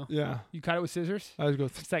burns now. Yeah. You cut it with scissors? I just go.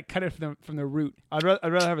 It's like cut it from the root. I'd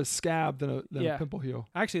rather have a scab than a Yeah. pimple heal.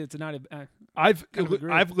 Actually, it's not a. I've Kind of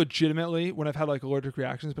agree. I've legitimately, when I've had like allergic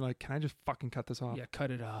reactions, been like, can I just fucking cut this off? Yeah, cut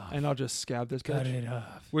it off. And I'll just scab this Cut bitch. it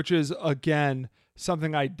off. Which is again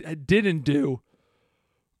something I didn't do,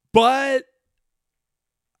 but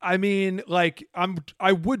I mean, like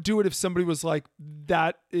I would do it if somebody was like,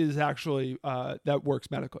 that is actually that works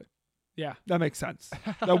medically. Yeah. That makes sense.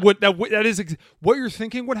 that is what you're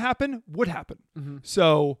thinking would happen.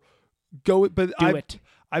 So go. But Do it.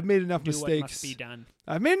 I've made enough Do what mistakes. must be done.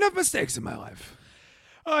 I've made enough mistakes in my life.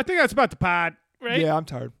 Oh, I think that's about the pod, right? Yeah, I'm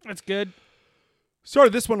tired. That's good.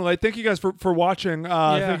 Started this one late. Thank you guys for watching.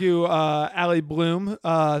 Thank you, Allie Bloom.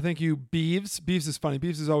 Thank you, Beeves. Beeves is funny.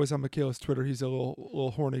 Beeves is always on Michaela's Twitter. He's a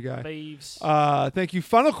little horny guy. Beeves. Thank you,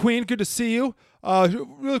 Funnel Queen. Good to see you.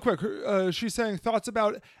 Really quick, she's saying thoughts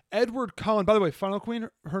about Edward Cullen. By the way, Funnel Queen,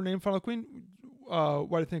 her name Funnel Queen. Why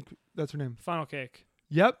do you think that's her name? Funnel cake.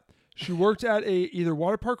 Yep. She worked at either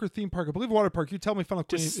water park or theme park. I believe water park. You tell me, Funnel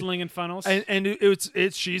Queen. Just slinging funnels. And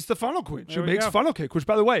it's she's the funnel queen. She There we makes go. funnel cake, which,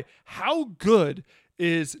 by the way, how good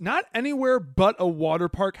is not anywhere but a water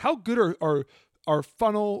park? How good are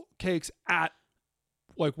funnel cakes at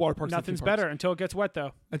like water parks? and Nothing's theme parks? better until it gets wet,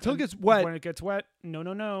 though. Until it gets wet. When it gets wet,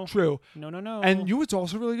 no. True. No. And you know what's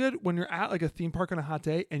also really good when you're at like a theme park on a hot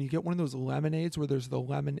day and you get one of those lemonades where there's the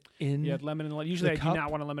lemon in. Yeah, lemon and usually I cup. do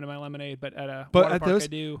not want a lemon in my lemonade, but at a But water at park those, I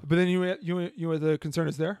do. But then you the concern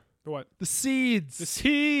is there. What? The seeds. The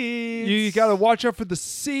seeds. You got to watch out for the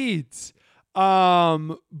seeds.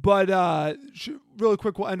 Really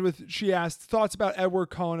quick, we'll end with, she asked thoughts about Edward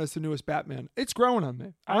Cullen as the newest Batman. It's growing on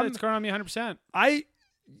me. It's growing on me 100%.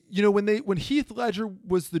 When Heath Ledger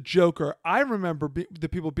was the Joker, I remember the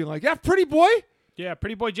people being like, "Yeah, pretty boy, Yeah,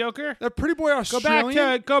 pretty boy Joker. that pretty boy Go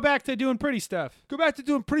Australian. back to doing pretty stuff. Go back to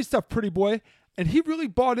doing pretty stuff, pretty boy." And he really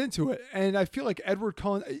bought into it. And I feel like Edward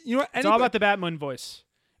Cullen, It's all about the Batman voice.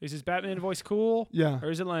 Is his Batman voice cool? Yeah. Or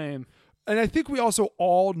is it lame? And I think we also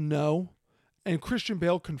all know, and Christian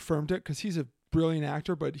Bale confirmed it because he's a brilliant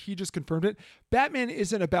actor, but he just confirmed it. Batman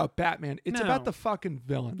isn't about Batman. It's No. about the fucking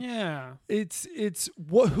villain. Yeah. It's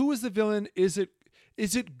what? Who is the villain? Is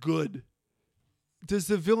it good? Does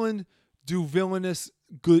the villain do villainous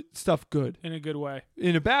good stuff good In a good way.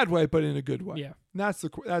 in a bad way, but in a good way? Yeah. And that's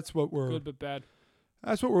what we're Good but bad.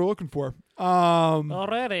 that's what we're looking for.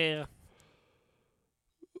 Already.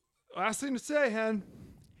 Last thing to say, Hen.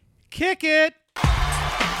 Kick it.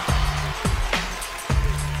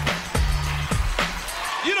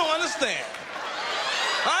 You don't understand.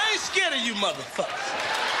 I ain't scared of you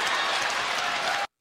motherfuckers.